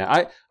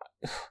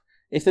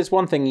 If there's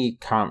one thing you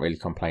can't really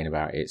complain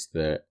about, it's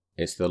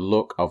the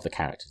look of the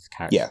characters. The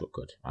characters look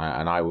good.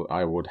 And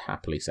I would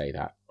happily say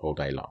that all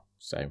day long.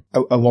 So.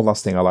 Oh, and one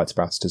last thing I liked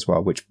about it as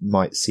well, which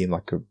might seem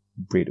like a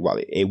really, well,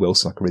 it will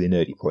seem like a really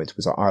nerdy point,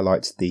 was I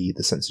liked the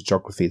sense of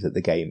geography that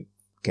the game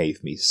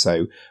gave me.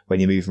 So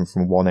when you're moving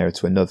from one area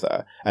to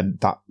another,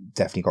 and that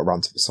definitely got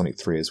around to Sonic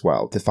 3 as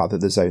well, the fact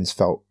that the zones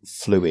felt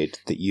fluid,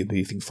 that you're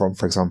moving from,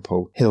 for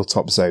example,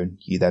 Hilltop Zone,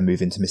 you then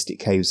move into Mystic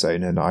Cave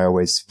Zone, and I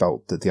always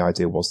felt that the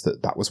idea was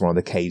that was one of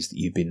the caves that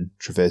you've been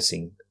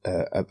traversing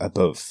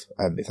above,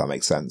 if that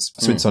makes sense.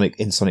 So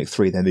in Sonic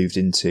 3, they moved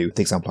into,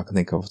 the example I can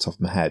think of off the top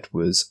of my head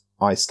was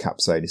Ice Cap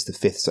Zone is the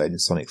 5th zone in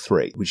Sonic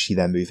 3, which you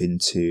then move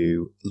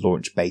into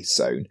Launch Base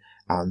Zone,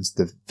 and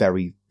the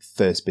very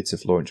first bit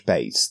of Launch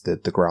Base, the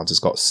ground has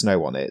got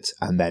snow on it,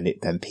 and then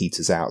it then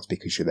peters out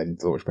because you're then in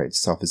the Launch Base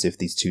itself, as if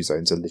these 2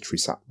 zones are literally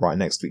sat right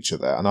next to each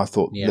other. And I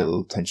thought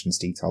little attention to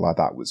detail like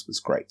that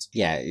was great.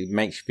 Yeah, it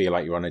makes you feel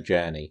like you're on a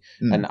journey.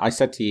 And I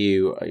said to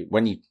you,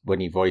 when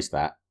you voiced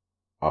that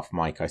off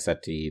mic, I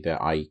said to you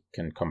that I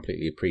can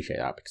completely appreciate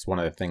that, because one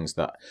of the things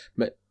that...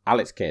 But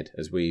Alex Kidd,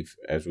 as we've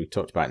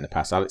talked about in the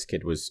past, Alex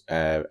Kidd was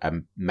a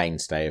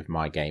mainstay of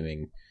my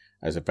gaming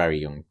as a very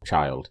young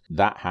child.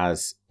 That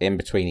has, in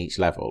between each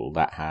level,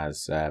 that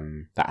has a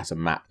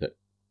map that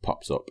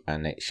pops up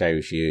and it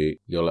shows you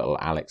your little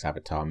Alex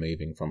avatar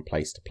moving from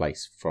place to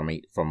place,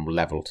 from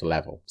level to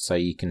level. So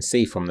you can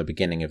see from the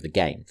beginning of the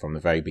game, from the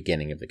very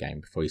beginning of the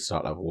game, before you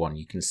start level 1,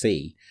 you can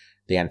see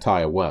the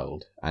entire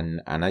world.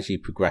 And as you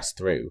progress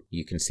through,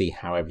 you can see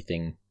how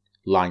everything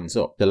lines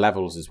up. The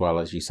levels as well,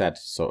 as you said,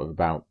 sort of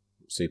about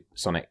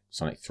Sonic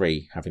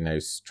 3 having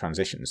those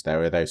transitions.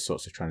 There are those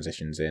sorts of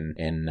transitions in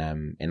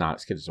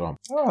Alex Kidd as well.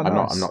 Oh,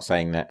 nice. I'm not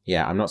saying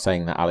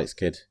that Alex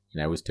Kidd,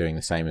 was doing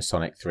the same as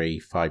Sonic 3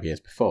 5 years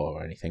before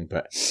or anything,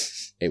 but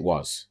it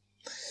was.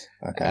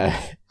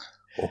 Okay.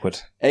 Awkward.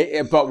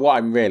 But what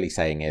I'm really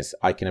saying is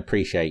I can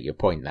appreciate your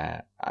point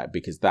there,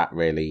 because that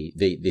really,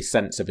 the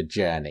sense of a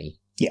journey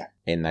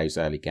in those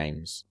early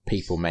games,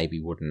 people maybe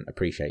wouldn't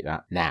appreciate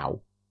that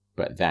now.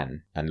 But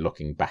then, and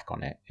looking back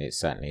on it, it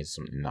certainly is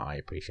something that I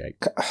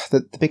appreciate.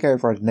 The big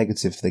overriding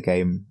negative for the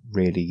game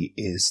really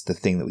is the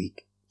thing that we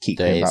keep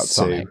going back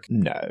to.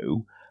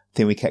 No. The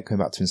thing we kept going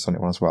back to in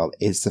Sonic 1 as well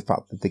is the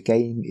fact that the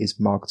game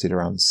is marketed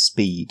around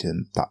speed,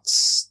 and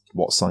that's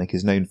what Sonic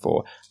is known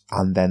for.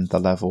 And then the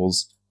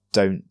levels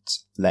don't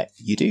let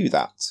you do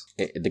that.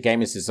 The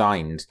game is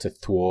designed to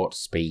thwart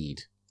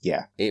speed.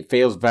 Yeah. It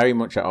feels very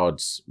much at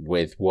odds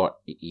with what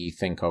you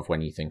think of when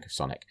you think of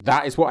Sonic.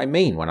 That is what I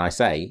mean when I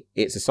say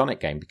it's a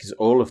Sonic game, because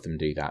all of them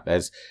do that.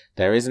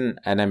 There isn't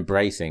an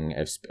embracing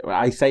of...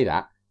 I say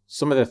that.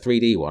 Some of the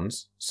 3D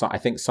ones, I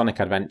think Sonic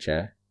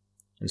Adventure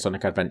and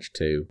Sonic Adventure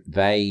 2,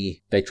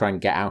 they try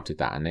and get out of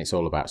that, and it's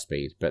all about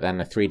speed. But then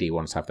the 3D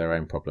ones have their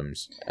own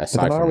problems. But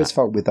then I always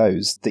felt with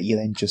those that you're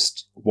then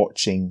just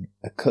watching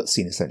a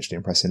cutscene essentially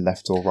and pressing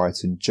left or right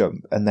and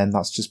jump, and then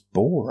that's just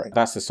boring.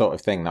 That's the sort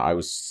of thing that I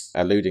was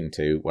alluding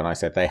to when I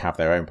said they have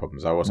their own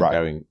problems. I wasn't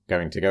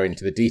going to go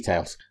into the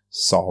details.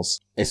 Soz.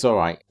 It's all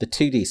right. The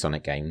 2D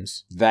Sonic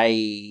games,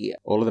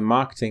 all of the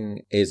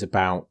marketing is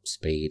about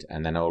speed,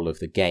 and then all of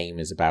the game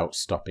is about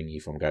stopping you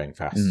from going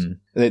fast.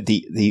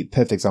 The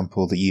perfect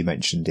example that you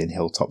mentioned in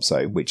Hilltop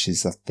Zone, which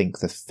is I think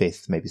the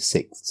 5th, maybe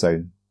 6th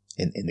zone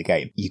in the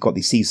game, you've got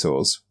these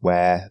seesaws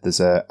where there's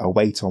a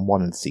weight on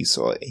one of the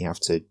seesaw, and you have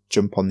to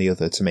jump on the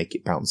other to make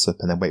it bounce up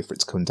and then wait for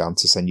it to come down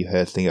to send you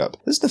hurtling up.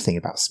 There's nothing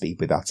about speed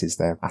with that, is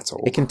there, at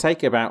all? It can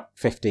take about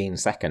 15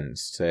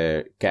 seconds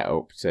to get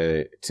up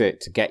to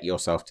get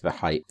yourself to the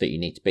height that you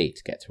need to be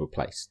to get to a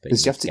place that you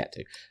need to get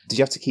to. Did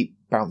you have to keep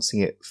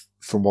bouncing it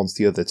from one to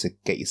the other to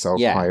get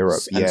yourself higher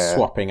up? And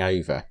swapping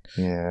over.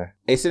 Yeah.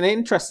 It's an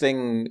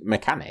interesting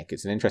mechanic.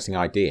 It's an interesting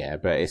idea,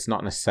 but it's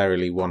not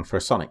necessarily one for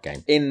a Sonic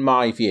game. In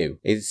my view,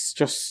 it's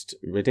just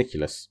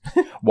ridiculous.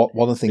 One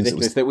of the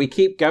things that we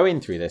keep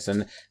going through this,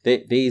 and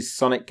these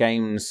Sonic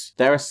games,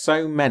 there are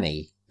so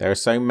many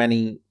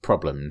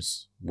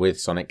problems with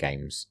Sonic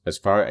games as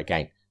far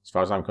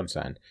as I'm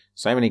concerned.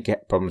 So many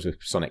problems with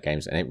Sonic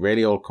games, and it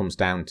really all comes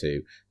down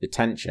to the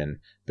tension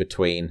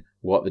between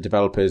what the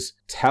developers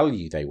tell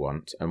you they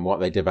want and what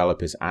the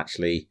developers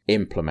actually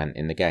implement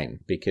in the game.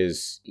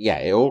 Because,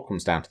 it all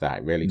comes down to that.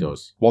 It really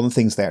does. One of the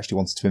things they actually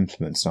wanted to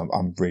implement, and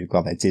I'm really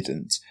glad they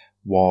didn't,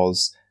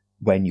 was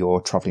when you're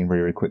travelling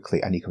really, really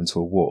quickly and you come to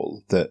a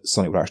wall, that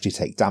Sonic would actually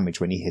take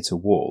damage when you hit a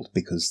wall,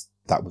 because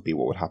that would be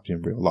what would happen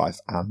in real life.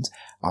 And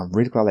I'm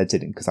really glad they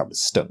didn't, because that would have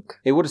stunk.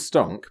 It would have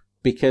stunk,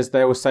 because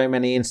there were so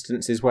many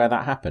instances where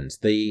that happens.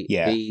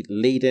 The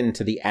lead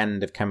into the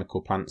end of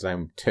Chemical Plant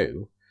Zone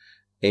 2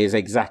 is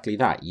exactly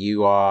that.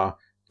 You are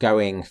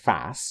going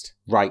fast,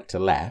 right to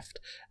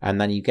left,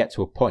 and then you get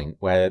to a point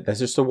where there's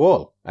just a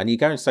wall, and you're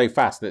going so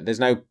fast that there's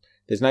no,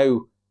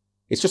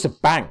 it's just a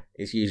bang.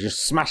 You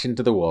just smash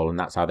into the wall, and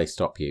that's how they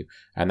stop you.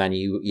 And then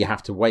you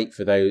have to wait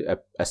for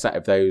a set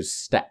of those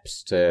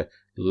steps to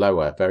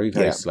lower very,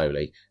 very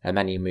slowly, and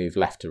then you move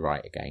left to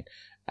right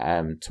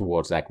again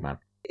towards Eggman.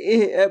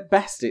 At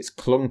best, it's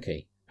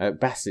clunky. At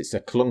best, it's a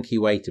clunky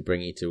way to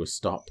bring you to a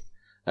stop.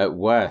 At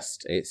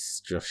worst,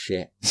 it's just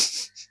shit.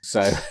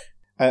 So,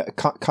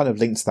 kind of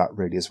linked to that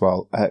really as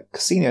well.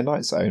 Casino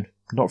Night Zone,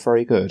 not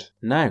very good.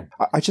 No.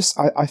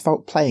 I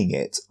felt playing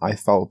it, I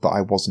felt that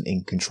I wasn't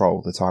in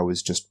control, that I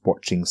was just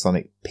watching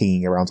Sonic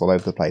pinging around all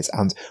over the place.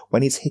 And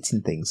when he's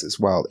hitting things as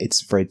well,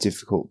 it's very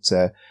difficult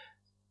to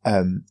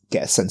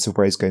get a sense of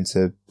where he's going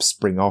to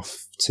spring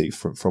off to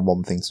from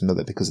one thing to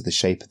another because of the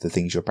shape of the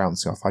things you're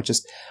bouncing off.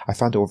 I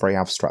found it all very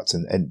abstract,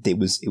 and it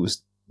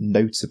was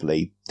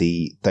notably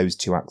those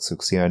two acts of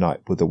Casino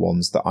Night were the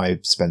ones that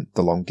I've spent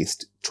the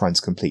longest trying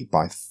to complete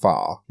by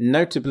far.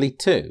 Notably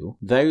too,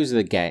 those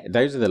are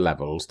the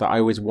levels that I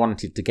always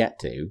wanted to get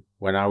to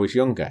when I was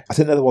younger. I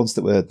think they're the ones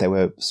that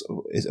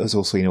it was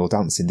also All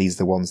Dancing. These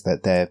are the ones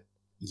that they're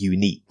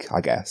unique,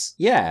 I guess.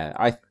 Yeah,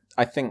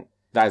 I think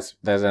there's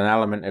an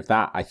element of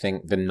that. I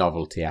think the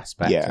novelty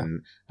aspect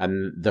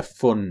and the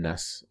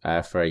funness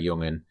for a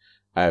young'un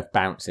of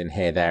bouncing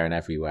here, there, and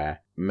everywhere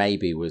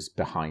maybe was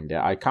behind it.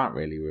 I can't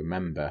really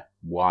remember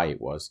why it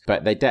was,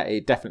 but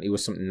it definitely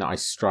was something that I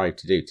strived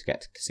to do to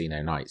get to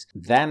Casino Nights.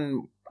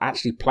 Then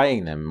actually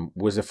playing them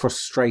was a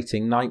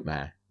frustrating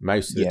nightmare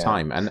most of the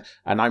time, and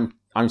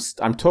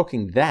I'm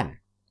talking then.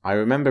 I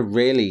remember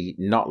really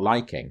not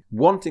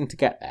wanting to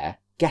get there,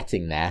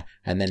 getting there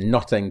and then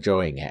not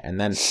enjoying it, and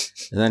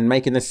then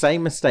making the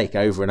same mistake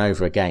over and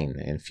over again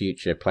in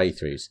future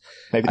playthroughs.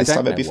 Maybe this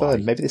time it'll be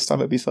fun. Maybe this time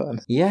it'll be fun.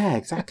 Yeah,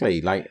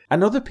 exactly.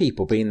 And other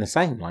people being the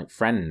same, like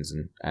friends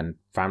and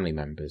family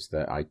members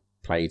that I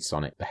played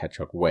Sonic the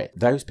Hedgehog with.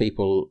 Those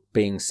people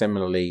being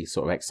similarly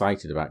sort of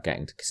excited about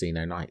getting to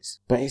Casino Nights.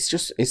 But it's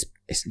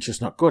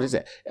just not good, is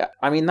it?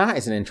 I mean, that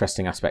is an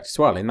interesting aspect as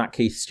well. In that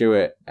Keith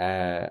Stewart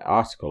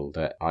article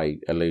that I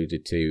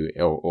alluded to,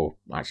 or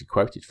actually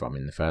quoted from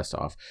in the first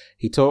half,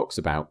 he talks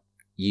about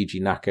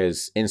Yuji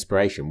Naka's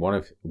inspiration,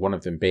 one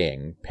of them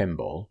being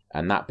pinball,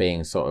 and that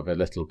being sort of a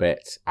little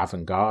bit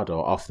avant-garde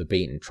or off the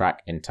beaten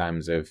track in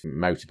terms of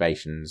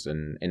motivations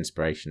and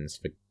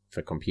inspirations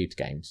for computer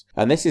games.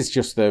 And this is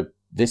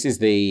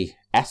the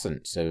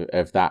essence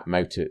of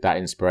that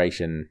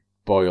inspiration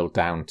boiled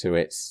down to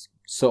its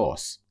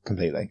source.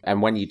 Completely.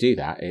 And when you do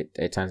that,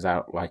 it turns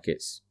out that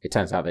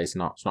it's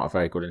not a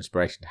very good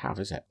inspiration to have,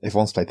 is it? If I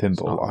want to play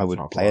pinball, I would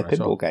play a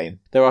pinball game.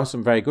 There are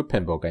some very good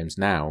pinball games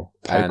now.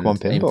 Pokemon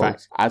Pinball. In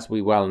fact, as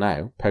we well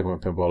know,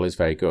 Pokemon Pinball is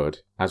very good.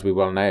 As we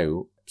well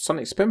know,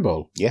 Sonic's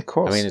Pinball. Yeah, of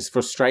course. I mean, it's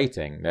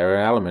frustrating. There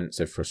are elements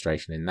of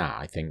frustration in that.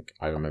 I think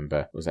I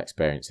remember was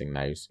experiencing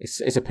those.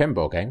 It's a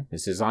pinball game.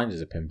 It's designed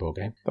as a pinball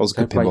game. That was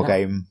a good pinball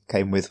game.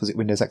 Came with, was it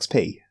Windows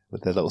XP?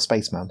 With the little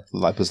spaceman,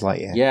 like Buzz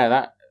Lightyear.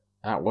 Yeah,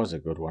 that was a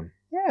good one.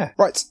 Yeah.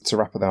 Right, to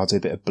wrap up then, I'll do a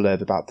bit of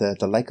blurb about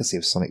the legacy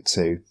of Sonic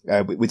 2.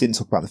 We didn't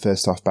talk about the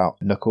first half about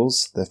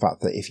Knuckles, the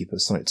fact that if you put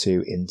Sonic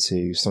 2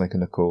 into Sonic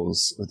and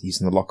Knuckles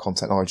using the lock-on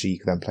technology, you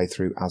can then play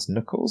through as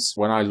Knuckles.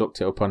 When I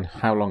looked it up on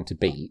how long to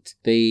beat,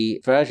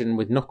 the version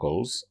with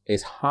Knuckles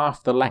is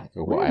half the length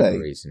for whatever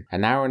reason.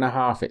 An hour and a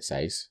half, it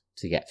says,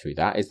 to get through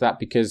that. Is that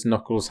because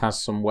Knuckles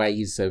has some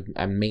ways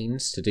and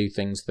means to do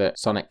things that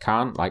Sonic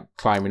can't, like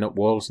climbing up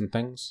walls and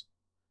things?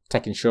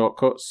 Taking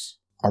shortcuts?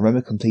 I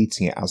remember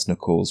completing it as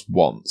Knuckles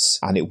once,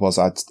 and it was,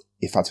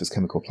 in fact, it was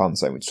Chemical Plant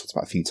Zone, which we talked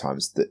about a few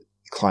times, that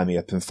climbing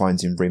up and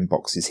finding ring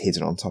boxes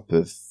hidden on top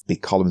of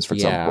big columns, for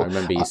example. Yeah, I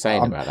remember you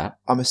saying about that.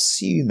 I'm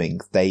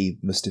assuming they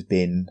must have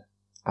been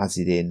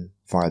added in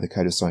via the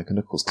code of Sonic and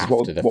Knuckles.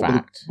 What would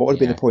have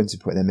been the point of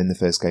putting them in the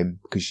first game?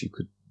 Because you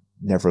could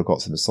never have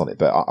got to them as Sonic,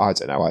 but I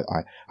don't know.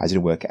 I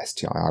didn't work at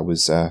STI.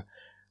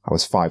 I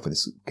was 5 when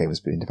this game was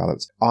being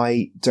developed.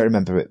 I don't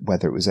remember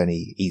whether it was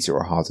any easier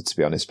or harder, to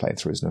be honest, playing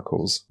through as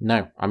Knuckles.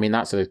 No, I mean,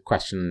 that's a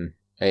question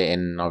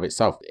in of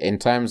itself. In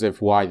terms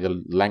of why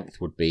the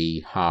length would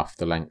be half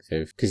the length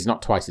of... Because he's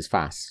not twice as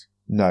fast.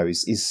 No,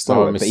 he's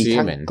slower, but he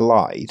can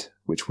glide,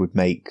 which would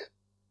make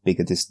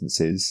bigger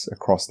distances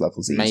across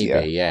levels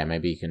easier.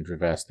 Maybe he can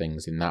traverse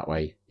things in that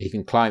way. He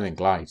can climb and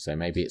glide, so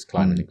maybe it's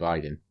climbing and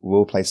gliding.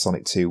 We'll play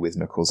Sonic 2 with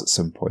Knuckles at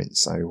some point,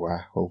 so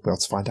we'll be able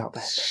to find out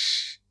then.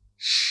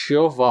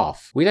 Shove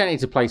off. We don't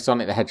need to play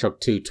Sonic the Hedgehog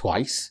 2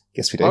 twice.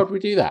 Yes, we do. Why would we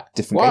do that?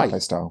 Different gameplay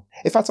style.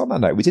 In fact, on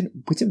that note, we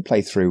didn't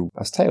play through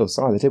as Tails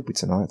either, did we,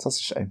 tonight? That's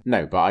a shame.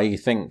 No, but I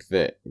think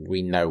that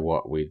we know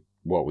what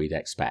we'd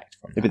expect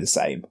from It'd be the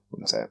same,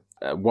 wouldn't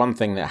it? One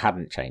thing that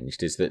hadn't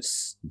changed is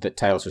that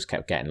Tails just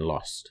kept getting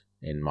lost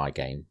in my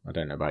game. I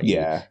don't know about you.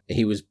 Yeah.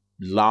 He was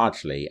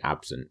largely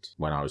absent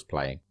when I was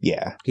playing.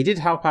 Yeah. He did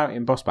help out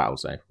in boss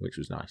battles, though, which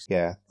was nice.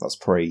 Yeah, that's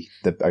probably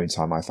the only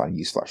time I found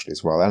useful, actually,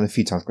 as well. And a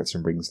few times got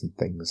some rings and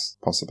things,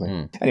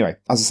 possibly. Anyway,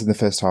 as I said in the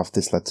first half,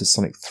 this led to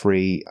Sonic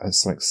 3 and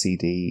Sonic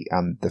CD,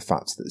 and the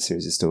fact that the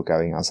series is still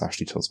going, as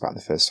Ashley talked about in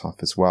the first half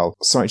as well.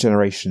 Sonic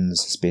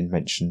Generations has been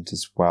mentioned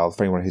as well.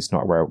 For anyone who's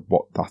not aware of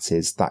what that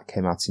is, that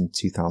came out in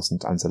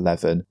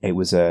 2011. It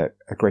was a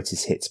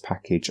greatest hits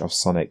package of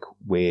Sonic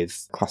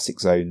with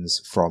classic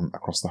zones from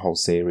across the whole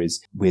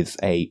series, with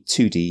a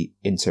 2D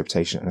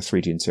interpretation and a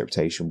 3D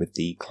interpretation with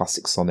the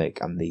classic Sonic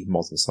and the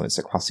modern Sonic.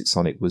 So classic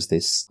Sonic was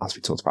this, as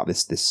we talked about,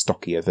 this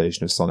stockier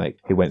version of Sonic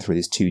who went through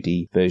these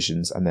 2D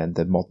versions, and then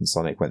the modern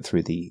Sonic went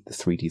through the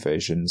 3D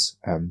versions.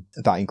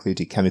 That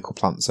included Chemical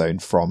Plant Zone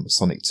from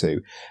Sonic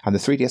 2, and the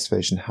 3DS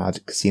version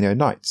had Casino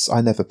Nights.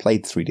 I never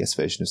played the 3DS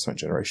version of Sonic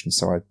Generations,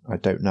 so I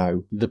don't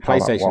know. The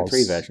PlayStation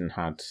 3 version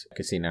had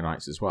Casino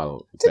Nights as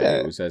well. Did it?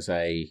 It was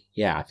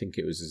I think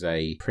it was as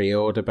a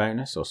pre-order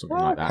bonus or something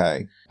like that.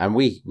 Okay. And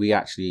we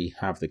actually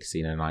have the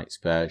Casino Nights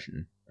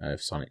version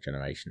of Sonic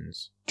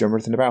Generations. Do you remember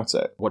anything about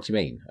it? What do you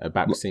mean?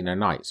 About Casino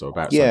Nights or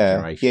about Sonic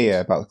Generations? Yeah,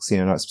 about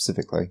Casino Nights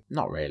specifically.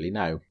 Not really,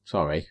 no.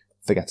 Sorry.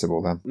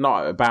 Forgettable then.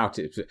 Not about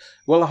it.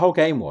 Well, the whole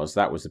game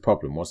that was the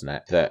problem, wasn't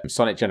it? That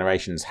Sonic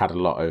Generations had a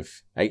lot of...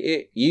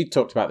 You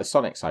talked about the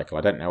Sonic cycle.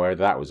 I don't know whether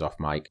that was off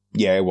mic.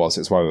 Yeah, it was.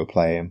 It's why we were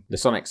playing. The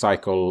Sonic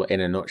cycle,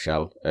 in a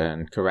nutshell,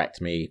 and correct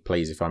me,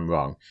 please, if I'm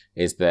wrong,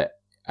 is that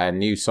a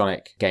new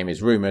Sonic game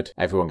is rumoured,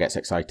 everyone gets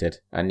excited.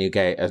 A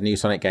new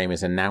Sonic game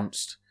is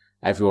announced,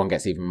 everyone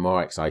gets even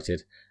more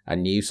excited. A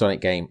new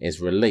Sonic game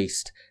is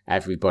released,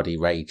 everybody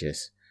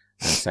rages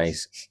and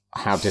says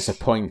how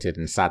disappointed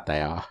and sad they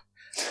are.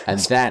 And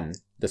then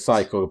the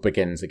cycle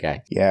begins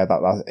again. Yeah,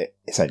 that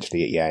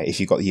essentially it. Yeah, if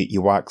you've got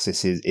your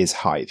y-axis is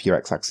hype, your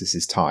x-axis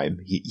is time.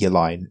 Your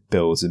line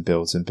builds and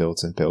builds and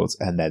builds and builds,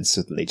 and then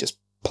suddenly just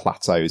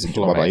plateaus, and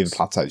well, not even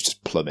plateaus,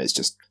 just plummets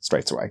just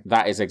straight away.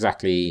 That is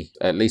exactly,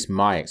 at least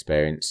my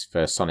experience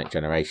for Sonic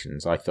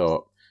Generations. I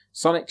thought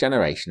Sonic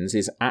Generations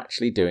is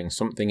actually doing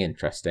something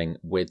interesting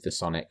with the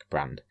Sonic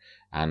brand,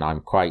 and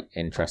I'm quite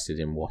interested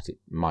in what it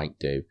might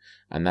do.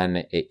 And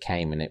then it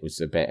came, and it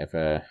was a bit of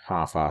a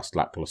half-assed,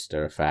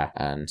 lackluster affair,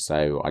 and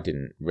so I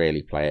didn't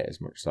really play it as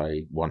much as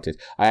I wanted.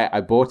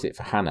 I bought it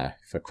for Hannah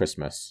for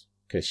Christmas,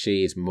 because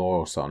she's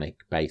more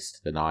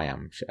Sonic-based than I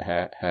am.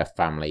 Her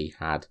family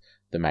had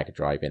the Mega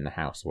Drive in the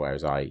house,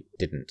 whereas I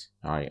didn't.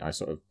 I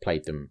sort of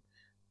played them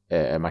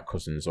at my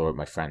cousins or at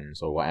my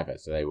friends or whatever,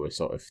 so they were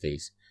sort of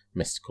these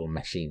mystical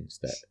machines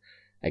that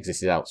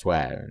existed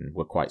elsewhere and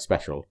were quite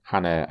special.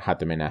 Hannah had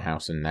them in her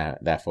house, and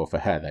therefore for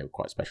her they were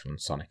quite special, and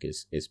Sonic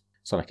is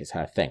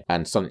her thing.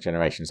 And Sonic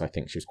Generations, I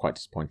think she was quite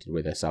disappointed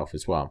with herself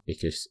as well,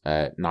 because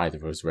neither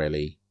of us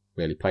really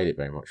played it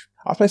very much.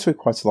 I played through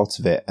quite a lot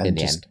of it and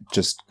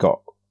just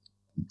got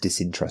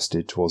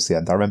disinterested towards the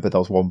end. I remember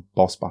there was one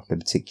boss battle in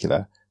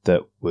particular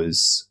that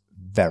was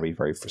very,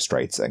 very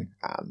frustrating,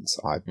 and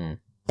I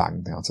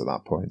banged out at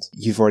that point.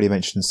 You've already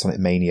mentioned Sonic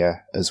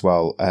Mania as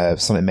well.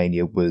 Sonic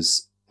Mania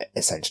was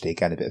essentially,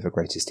 again, a bit of a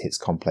greatest hits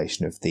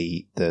compilation of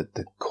the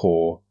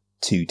core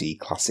 2D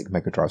classic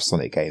Mega Drive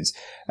Sonic games.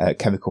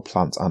 Chemical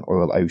Plant and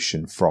Oil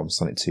Ocean from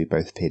Sonic 2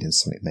 both appeared in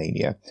Sonic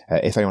Mania.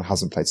 If anyone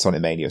hasn't played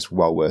Sonic Mania, it's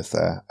well worth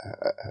a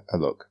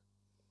look.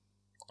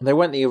 They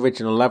weren't the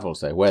original levels,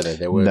 though, were they?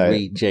 They were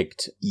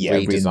rejigged,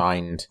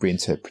 redesigned,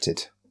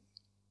 reinterpreted.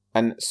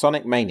 And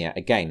Sonic Mania,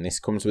 again, this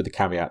comes with the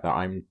caveat that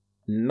I'm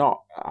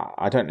not.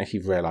 I don't know if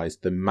you've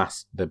realised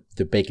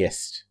the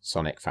biggest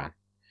Sonic fan.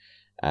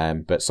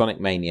 But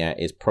Sonic Mania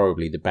is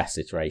probably the best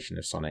iteration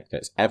of Sonic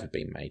that's ever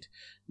been made.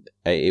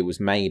 It was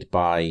made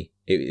by...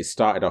 It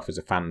started off as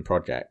a fan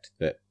project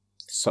that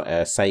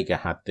Sega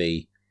had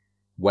the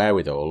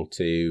wherewithal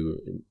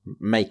to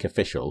make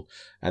official,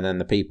 and then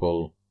the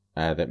people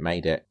that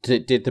made it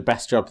did the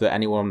best job that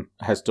anyone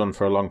has done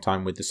for a long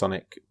time with the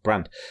Sonic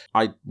brand.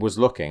 I was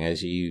looking,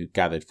 as you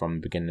gathered from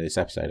the beginning of this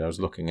episode, I was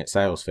looking at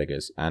sales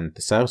figures, and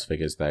the sales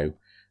figures, though,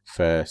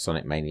 for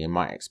Sonic Mania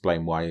might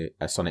explain why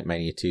Sonic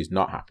Mania 2 is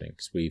not happening,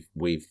 because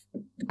we've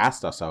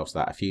asked ourselves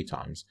that a few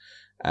times,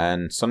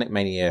 and Sonic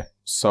Mania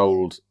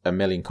sold 1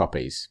 million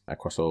copies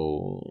across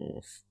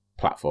all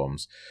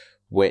platforms,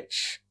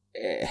 which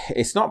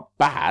it's not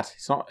bad.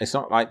 It's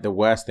not like the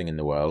worst thing in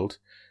the world,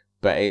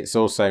 but it's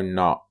also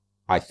not,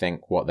 I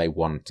think, what they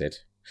wanted.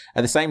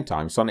 At the same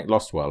time, Sonic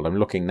Lost World, I'm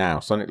looking now,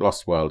 Sonic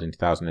Lost World in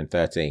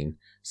 2013,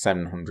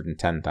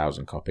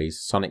 710,000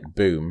 copies. Sonic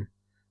Boom,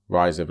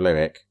 Rise of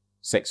Lyric,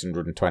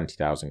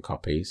 620,000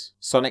 copies.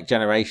 Sonic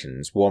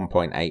Generations,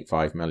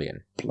 1.85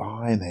 million.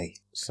 Blimey.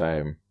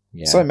 So,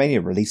 yeah. Sonic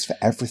Mania released for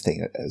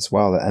everything as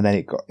well, and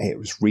then it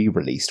was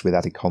re-released with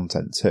added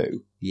content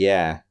too.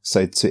 Yeah.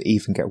 So to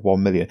even get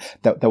 1 million...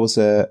 There was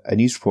a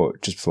news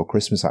report just before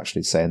Christmas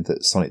actually saying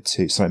that Sonic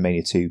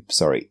Mania 2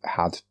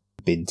 had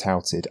been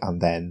touted and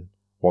then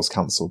was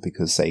cancelled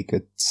because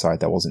Sega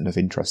decided there wasn't enough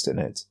interest in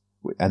it.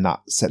 And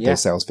that their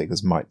sales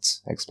figures might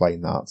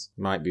explain that.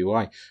 Might be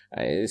why.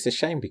 It's a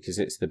shame because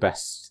it's the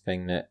best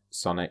thing that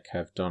Sonic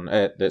have done.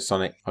 That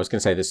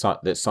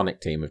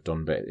Sonic Team have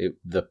done, but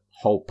the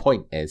whole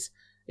point is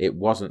it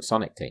wasn't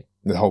Sonic Team.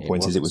 The whole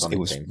point is it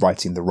was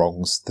righting the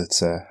wrongs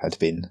that had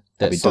been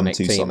Sonic done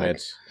to Team Sonic.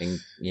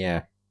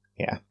 Yeah.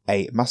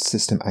 A Master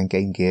System and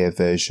Game Gear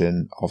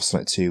version of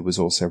Sonic 2 was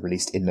also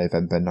released in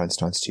November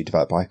 1992,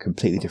 developed by a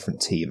completely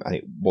different team, and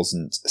it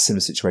wasn't a similar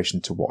situation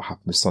to what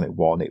happened with Sonic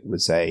 1. It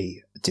was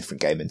a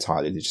different game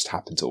entirely. It just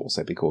happened to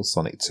also be called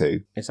Sonic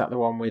 2. Is that the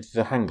one with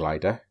the hang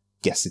glider?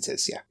 Yes, it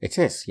is, yeah. It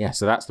is, yeah.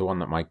 So that's the one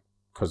that my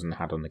cousin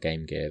had on the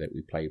Game Gear that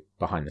we played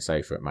behind the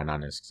sofa at my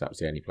nana's, because that was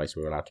the only place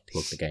we were allowed to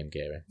plug the Game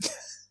Gear in.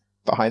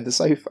 Behind the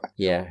sofa?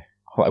 Yeah.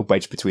 Like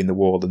wedged between the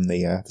wall and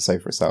the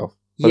sofa itself.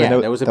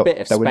 Well, there was a bit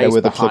of space. There were no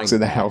other plugs in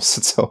the there. house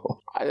at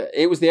all.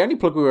 It was the only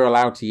plug we were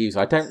allowed to use.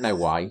 I don't know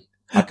why.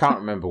 I can't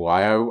remember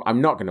why. I'm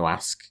not going to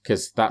ask,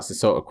 because that's the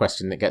sort of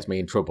question that gets me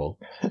in trouble.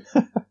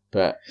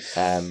 But,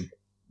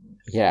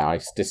 I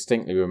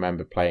distinctly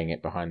remember playing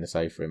it behind the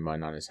sofa in my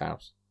nana's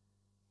house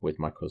with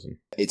my cousin.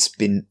 It's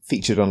been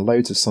featured on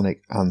loads of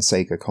Sonic and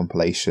Sega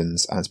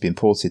compilations, and it's been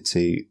ported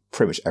to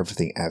pretty much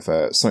everything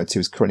ever. Sonic 2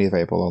 is currently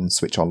available on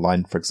Switch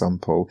Online, for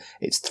example.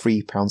 It's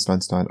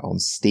 £3.99 on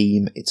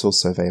Steam. It's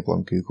also available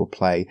on Google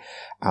Play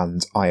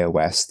and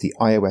iOS. The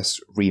iOS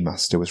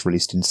remaster was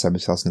released in December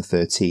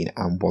 2013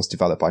 and was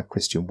developed by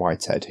Christian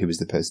Whitehead, who was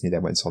the person who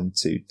then went on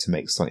to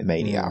make Sonic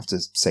Mania after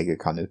Sega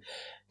kind of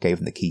gave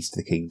him the keys to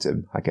the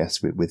kingdom, I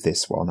guess, with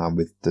this one and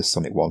with the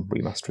Sonic 1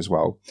 remaster as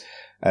well.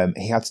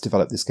 He had to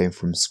develop this game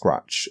from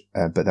scratch,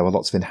 but there were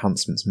lots of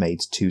enhancements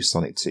made to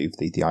Sonic 2,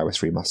 the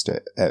iOS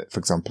remaster, for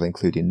example,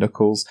 including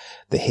Knuckles.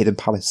 The Hidden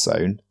Palace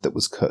Zone that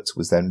was cut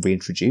was then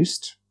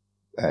reintroduced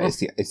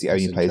It's the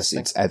only place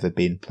it's ever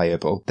been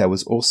playable. There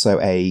was also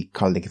a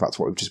kind of linking back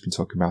to what we've just been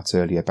talking about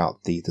earlier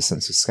about the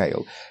sense of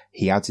scale.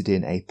 He added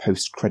in a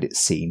post-credit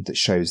scene that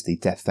shows the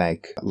Death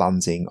Egg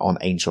landing on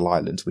Angel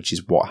Island, which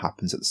is what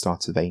happens at the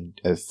start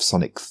of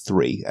Sonic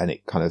 3, and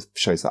it kind of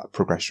shows that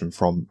progression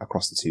from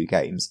across the two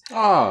games.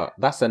 Oh,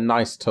 that's a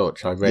nice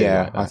touch. I really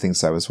like that. I think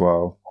so as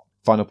well.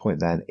 Final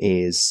point then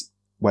is,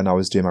 when I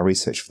was doing my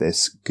research for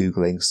this,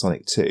 Googling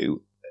Sonic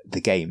 2,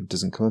 the game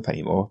doesn't come up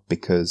anymore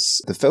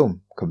because the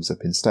film comes up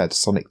instead.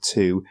 Sonic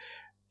 2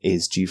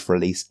 is due for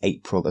release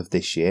April of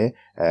this year.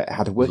 It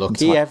had a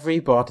working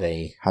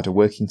everybody. Had a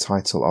working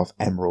title of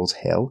Emerald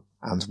Hill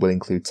and will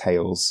include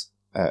Tails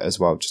as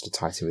well, just to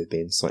tie in with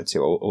being Sonic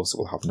 2. Also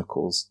will have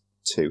Knuckles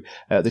too.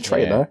 The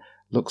trailer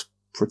looks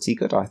pretty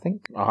good, I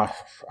think.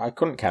 I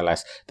couldn't care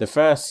less. The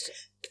first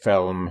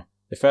film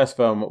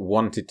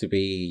wanted to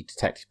be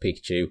Detective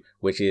Pikachu,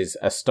 which is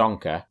a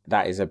stonker.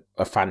 That is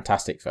a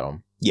fantastic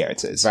film. Yeah,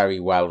 it is. Very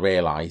well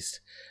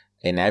realised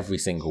in every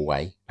single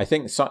way. I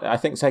think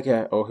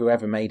Sega or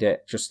whoever made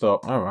it just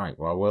thought, all right,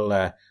 well,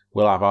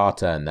 we'll have our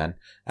turn then.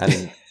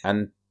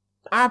 And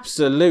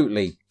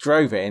absolutely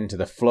drove it into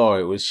the floor.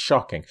 It was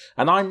shocking.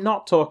 And I'm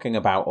not talking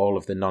about all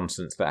of the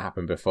nonsense that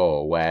happened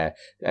before where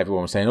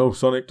everyone was saying, oh,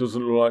 Sonic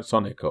doesn't look like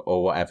Sonic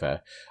or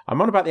whatever.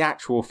 I'm on about the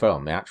actual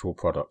film, the actual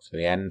product,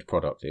 the end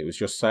product. It was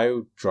just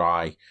so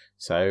dry,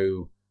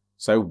 so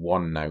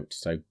one note,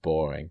 so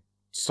boring.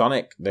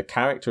 Sonic, the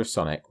character of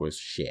Sonic was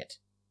shit.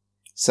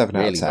 7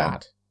 out of 10.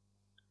 Bad.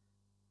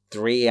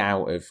 3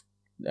 out of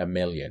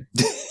 1,000,000.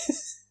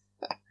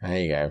 There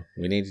you go.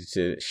 We needed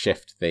to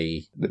shift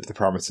the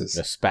parameters,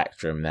 the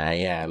spectrum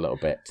there, a little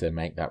bit to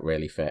make that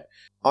really fit.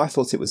 I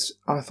thought it was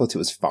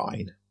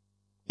fine.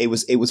 It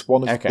was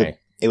one of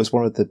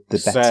the better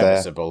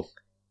serviceable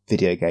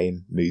video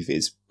game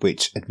movies,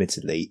 which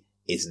admittedly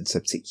isn't a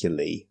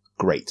particularly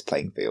great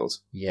playing field.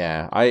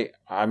 Yeah,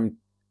 I'm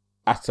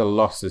at a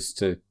loss as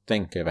to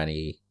think of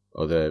any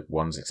other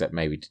ones except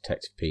maybe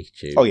Detective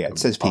Pikachu. Oh yeah,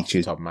 Detective Pikachu, off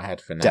the top of my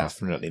head for now.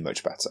 Definitely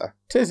much better.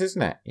 It is,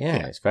 isn't it?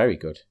 Yeah, it's very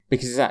good.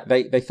 Because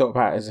they thought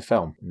about it as a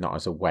film, not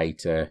as a way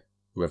to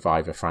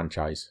revive a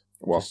franchise.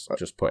 Well,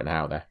 just putting it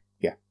out there.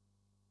 Yeah.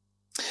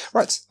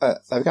 Right, there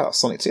we go. That's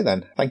Sonic 2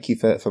 then. Thank you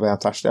for being able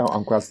to hash it out.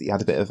 I'm glad that you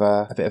had a bit of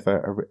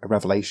a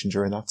revelation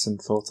during that and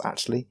thought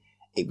actually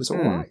it was all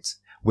right.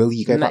 Will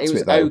you go back to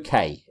it though?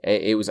 Okay.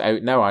 It was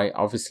okay. No, I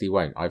obviously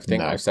won't. I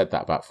think I've said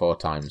that about 4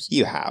 times.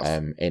 You have.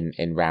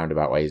 In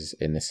roundabout ways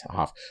in this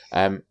half.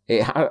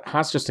 It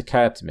has just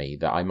occurred to me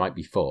that I might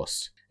be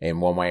forced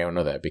in one way or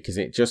another because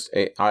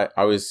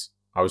I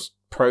was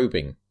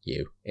probing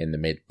you in the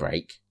mid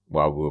break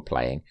while we were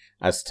playing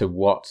as to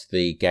what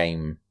the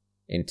game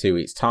in 2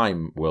 weeks'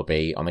 time will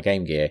be on the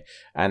Game Gear,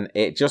 and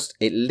it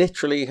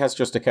literally has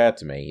just occurred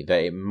to me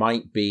that it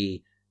might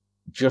be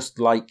just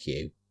like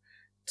you.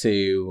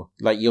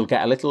 You'll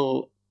get a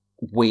little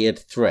weird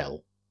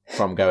thrill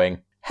from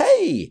going,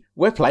 hey,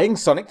 we're playing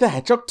Sonic the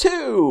Hedgehog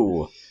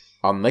 2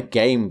 on the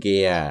Game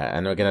Gear,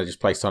 and we're going to just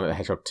play Sonic the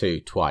Hedgehog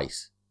 2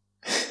 twice.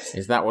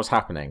 Is that what's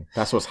happening?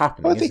 That's what's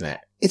happening, isn't it?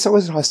 It's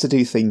always nice to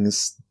do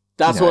things.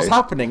 That's what's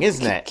happening,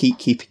 isn't it?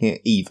 Keeping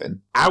it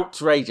even.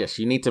 Outrageous.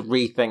 You need to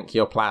rethink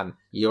your plan.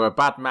 You're a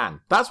bad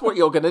man. That's what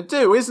you're going to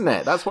do, isn't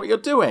it? That's what you're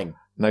doing.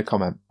 No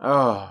comment.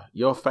 Oh,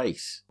 your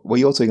face. Well,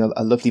 you're doing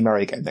a lovely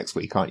Mario game next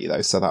week, aren't you,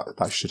 though? So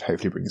that should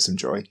hopefully bring you some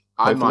joy.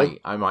 Hopefully.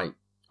 I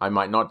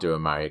might not do a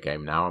Mario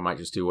game now. I might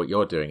just do what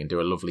you're doing and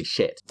do a lovely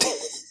shit.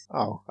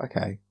 Oh,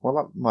 okay. Well,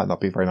 that might not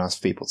be very nice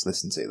for people to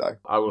listen to, though.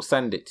 I will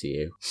send it to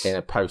you in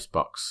a post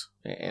box.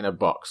 In a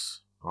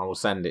box. I will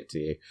send it to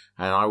you.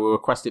 And I will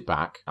request it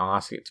back. I'll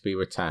ask it to be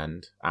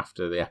returned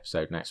after the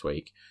episode next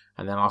week.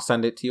 And then I'll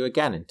send it to you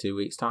again in 2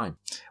 weeks' time.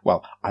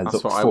 Well, I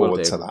look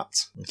forward to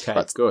that. Okay,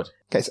 right. Good.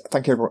 Okay, so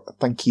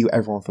thank you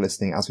everyone for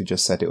listening. As we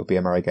just said, it will be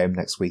a Mario game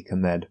next week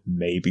and then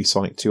maybe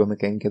Sonic 2 on the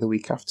Game Gear the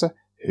week after.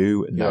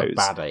 Who knows? You're a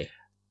baddie.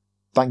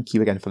 Thank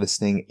you again for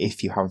listening.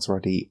 If you haven't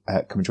already,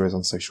 come and join us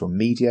on social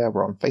media.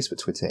 We're on Facebook,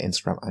 Twitter,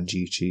 Instagram and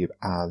YouTube.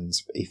 And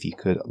if you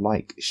could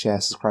like,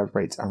 share, subscribe,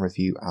 rate and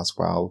review as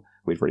well,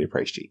 we'd really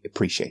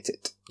appreciate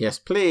it. Yes,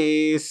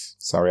 please.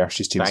 Sorry, Ash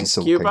is too busy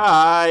sulking. Thank you,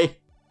 bye.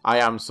 I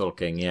am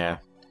sulking, yeah.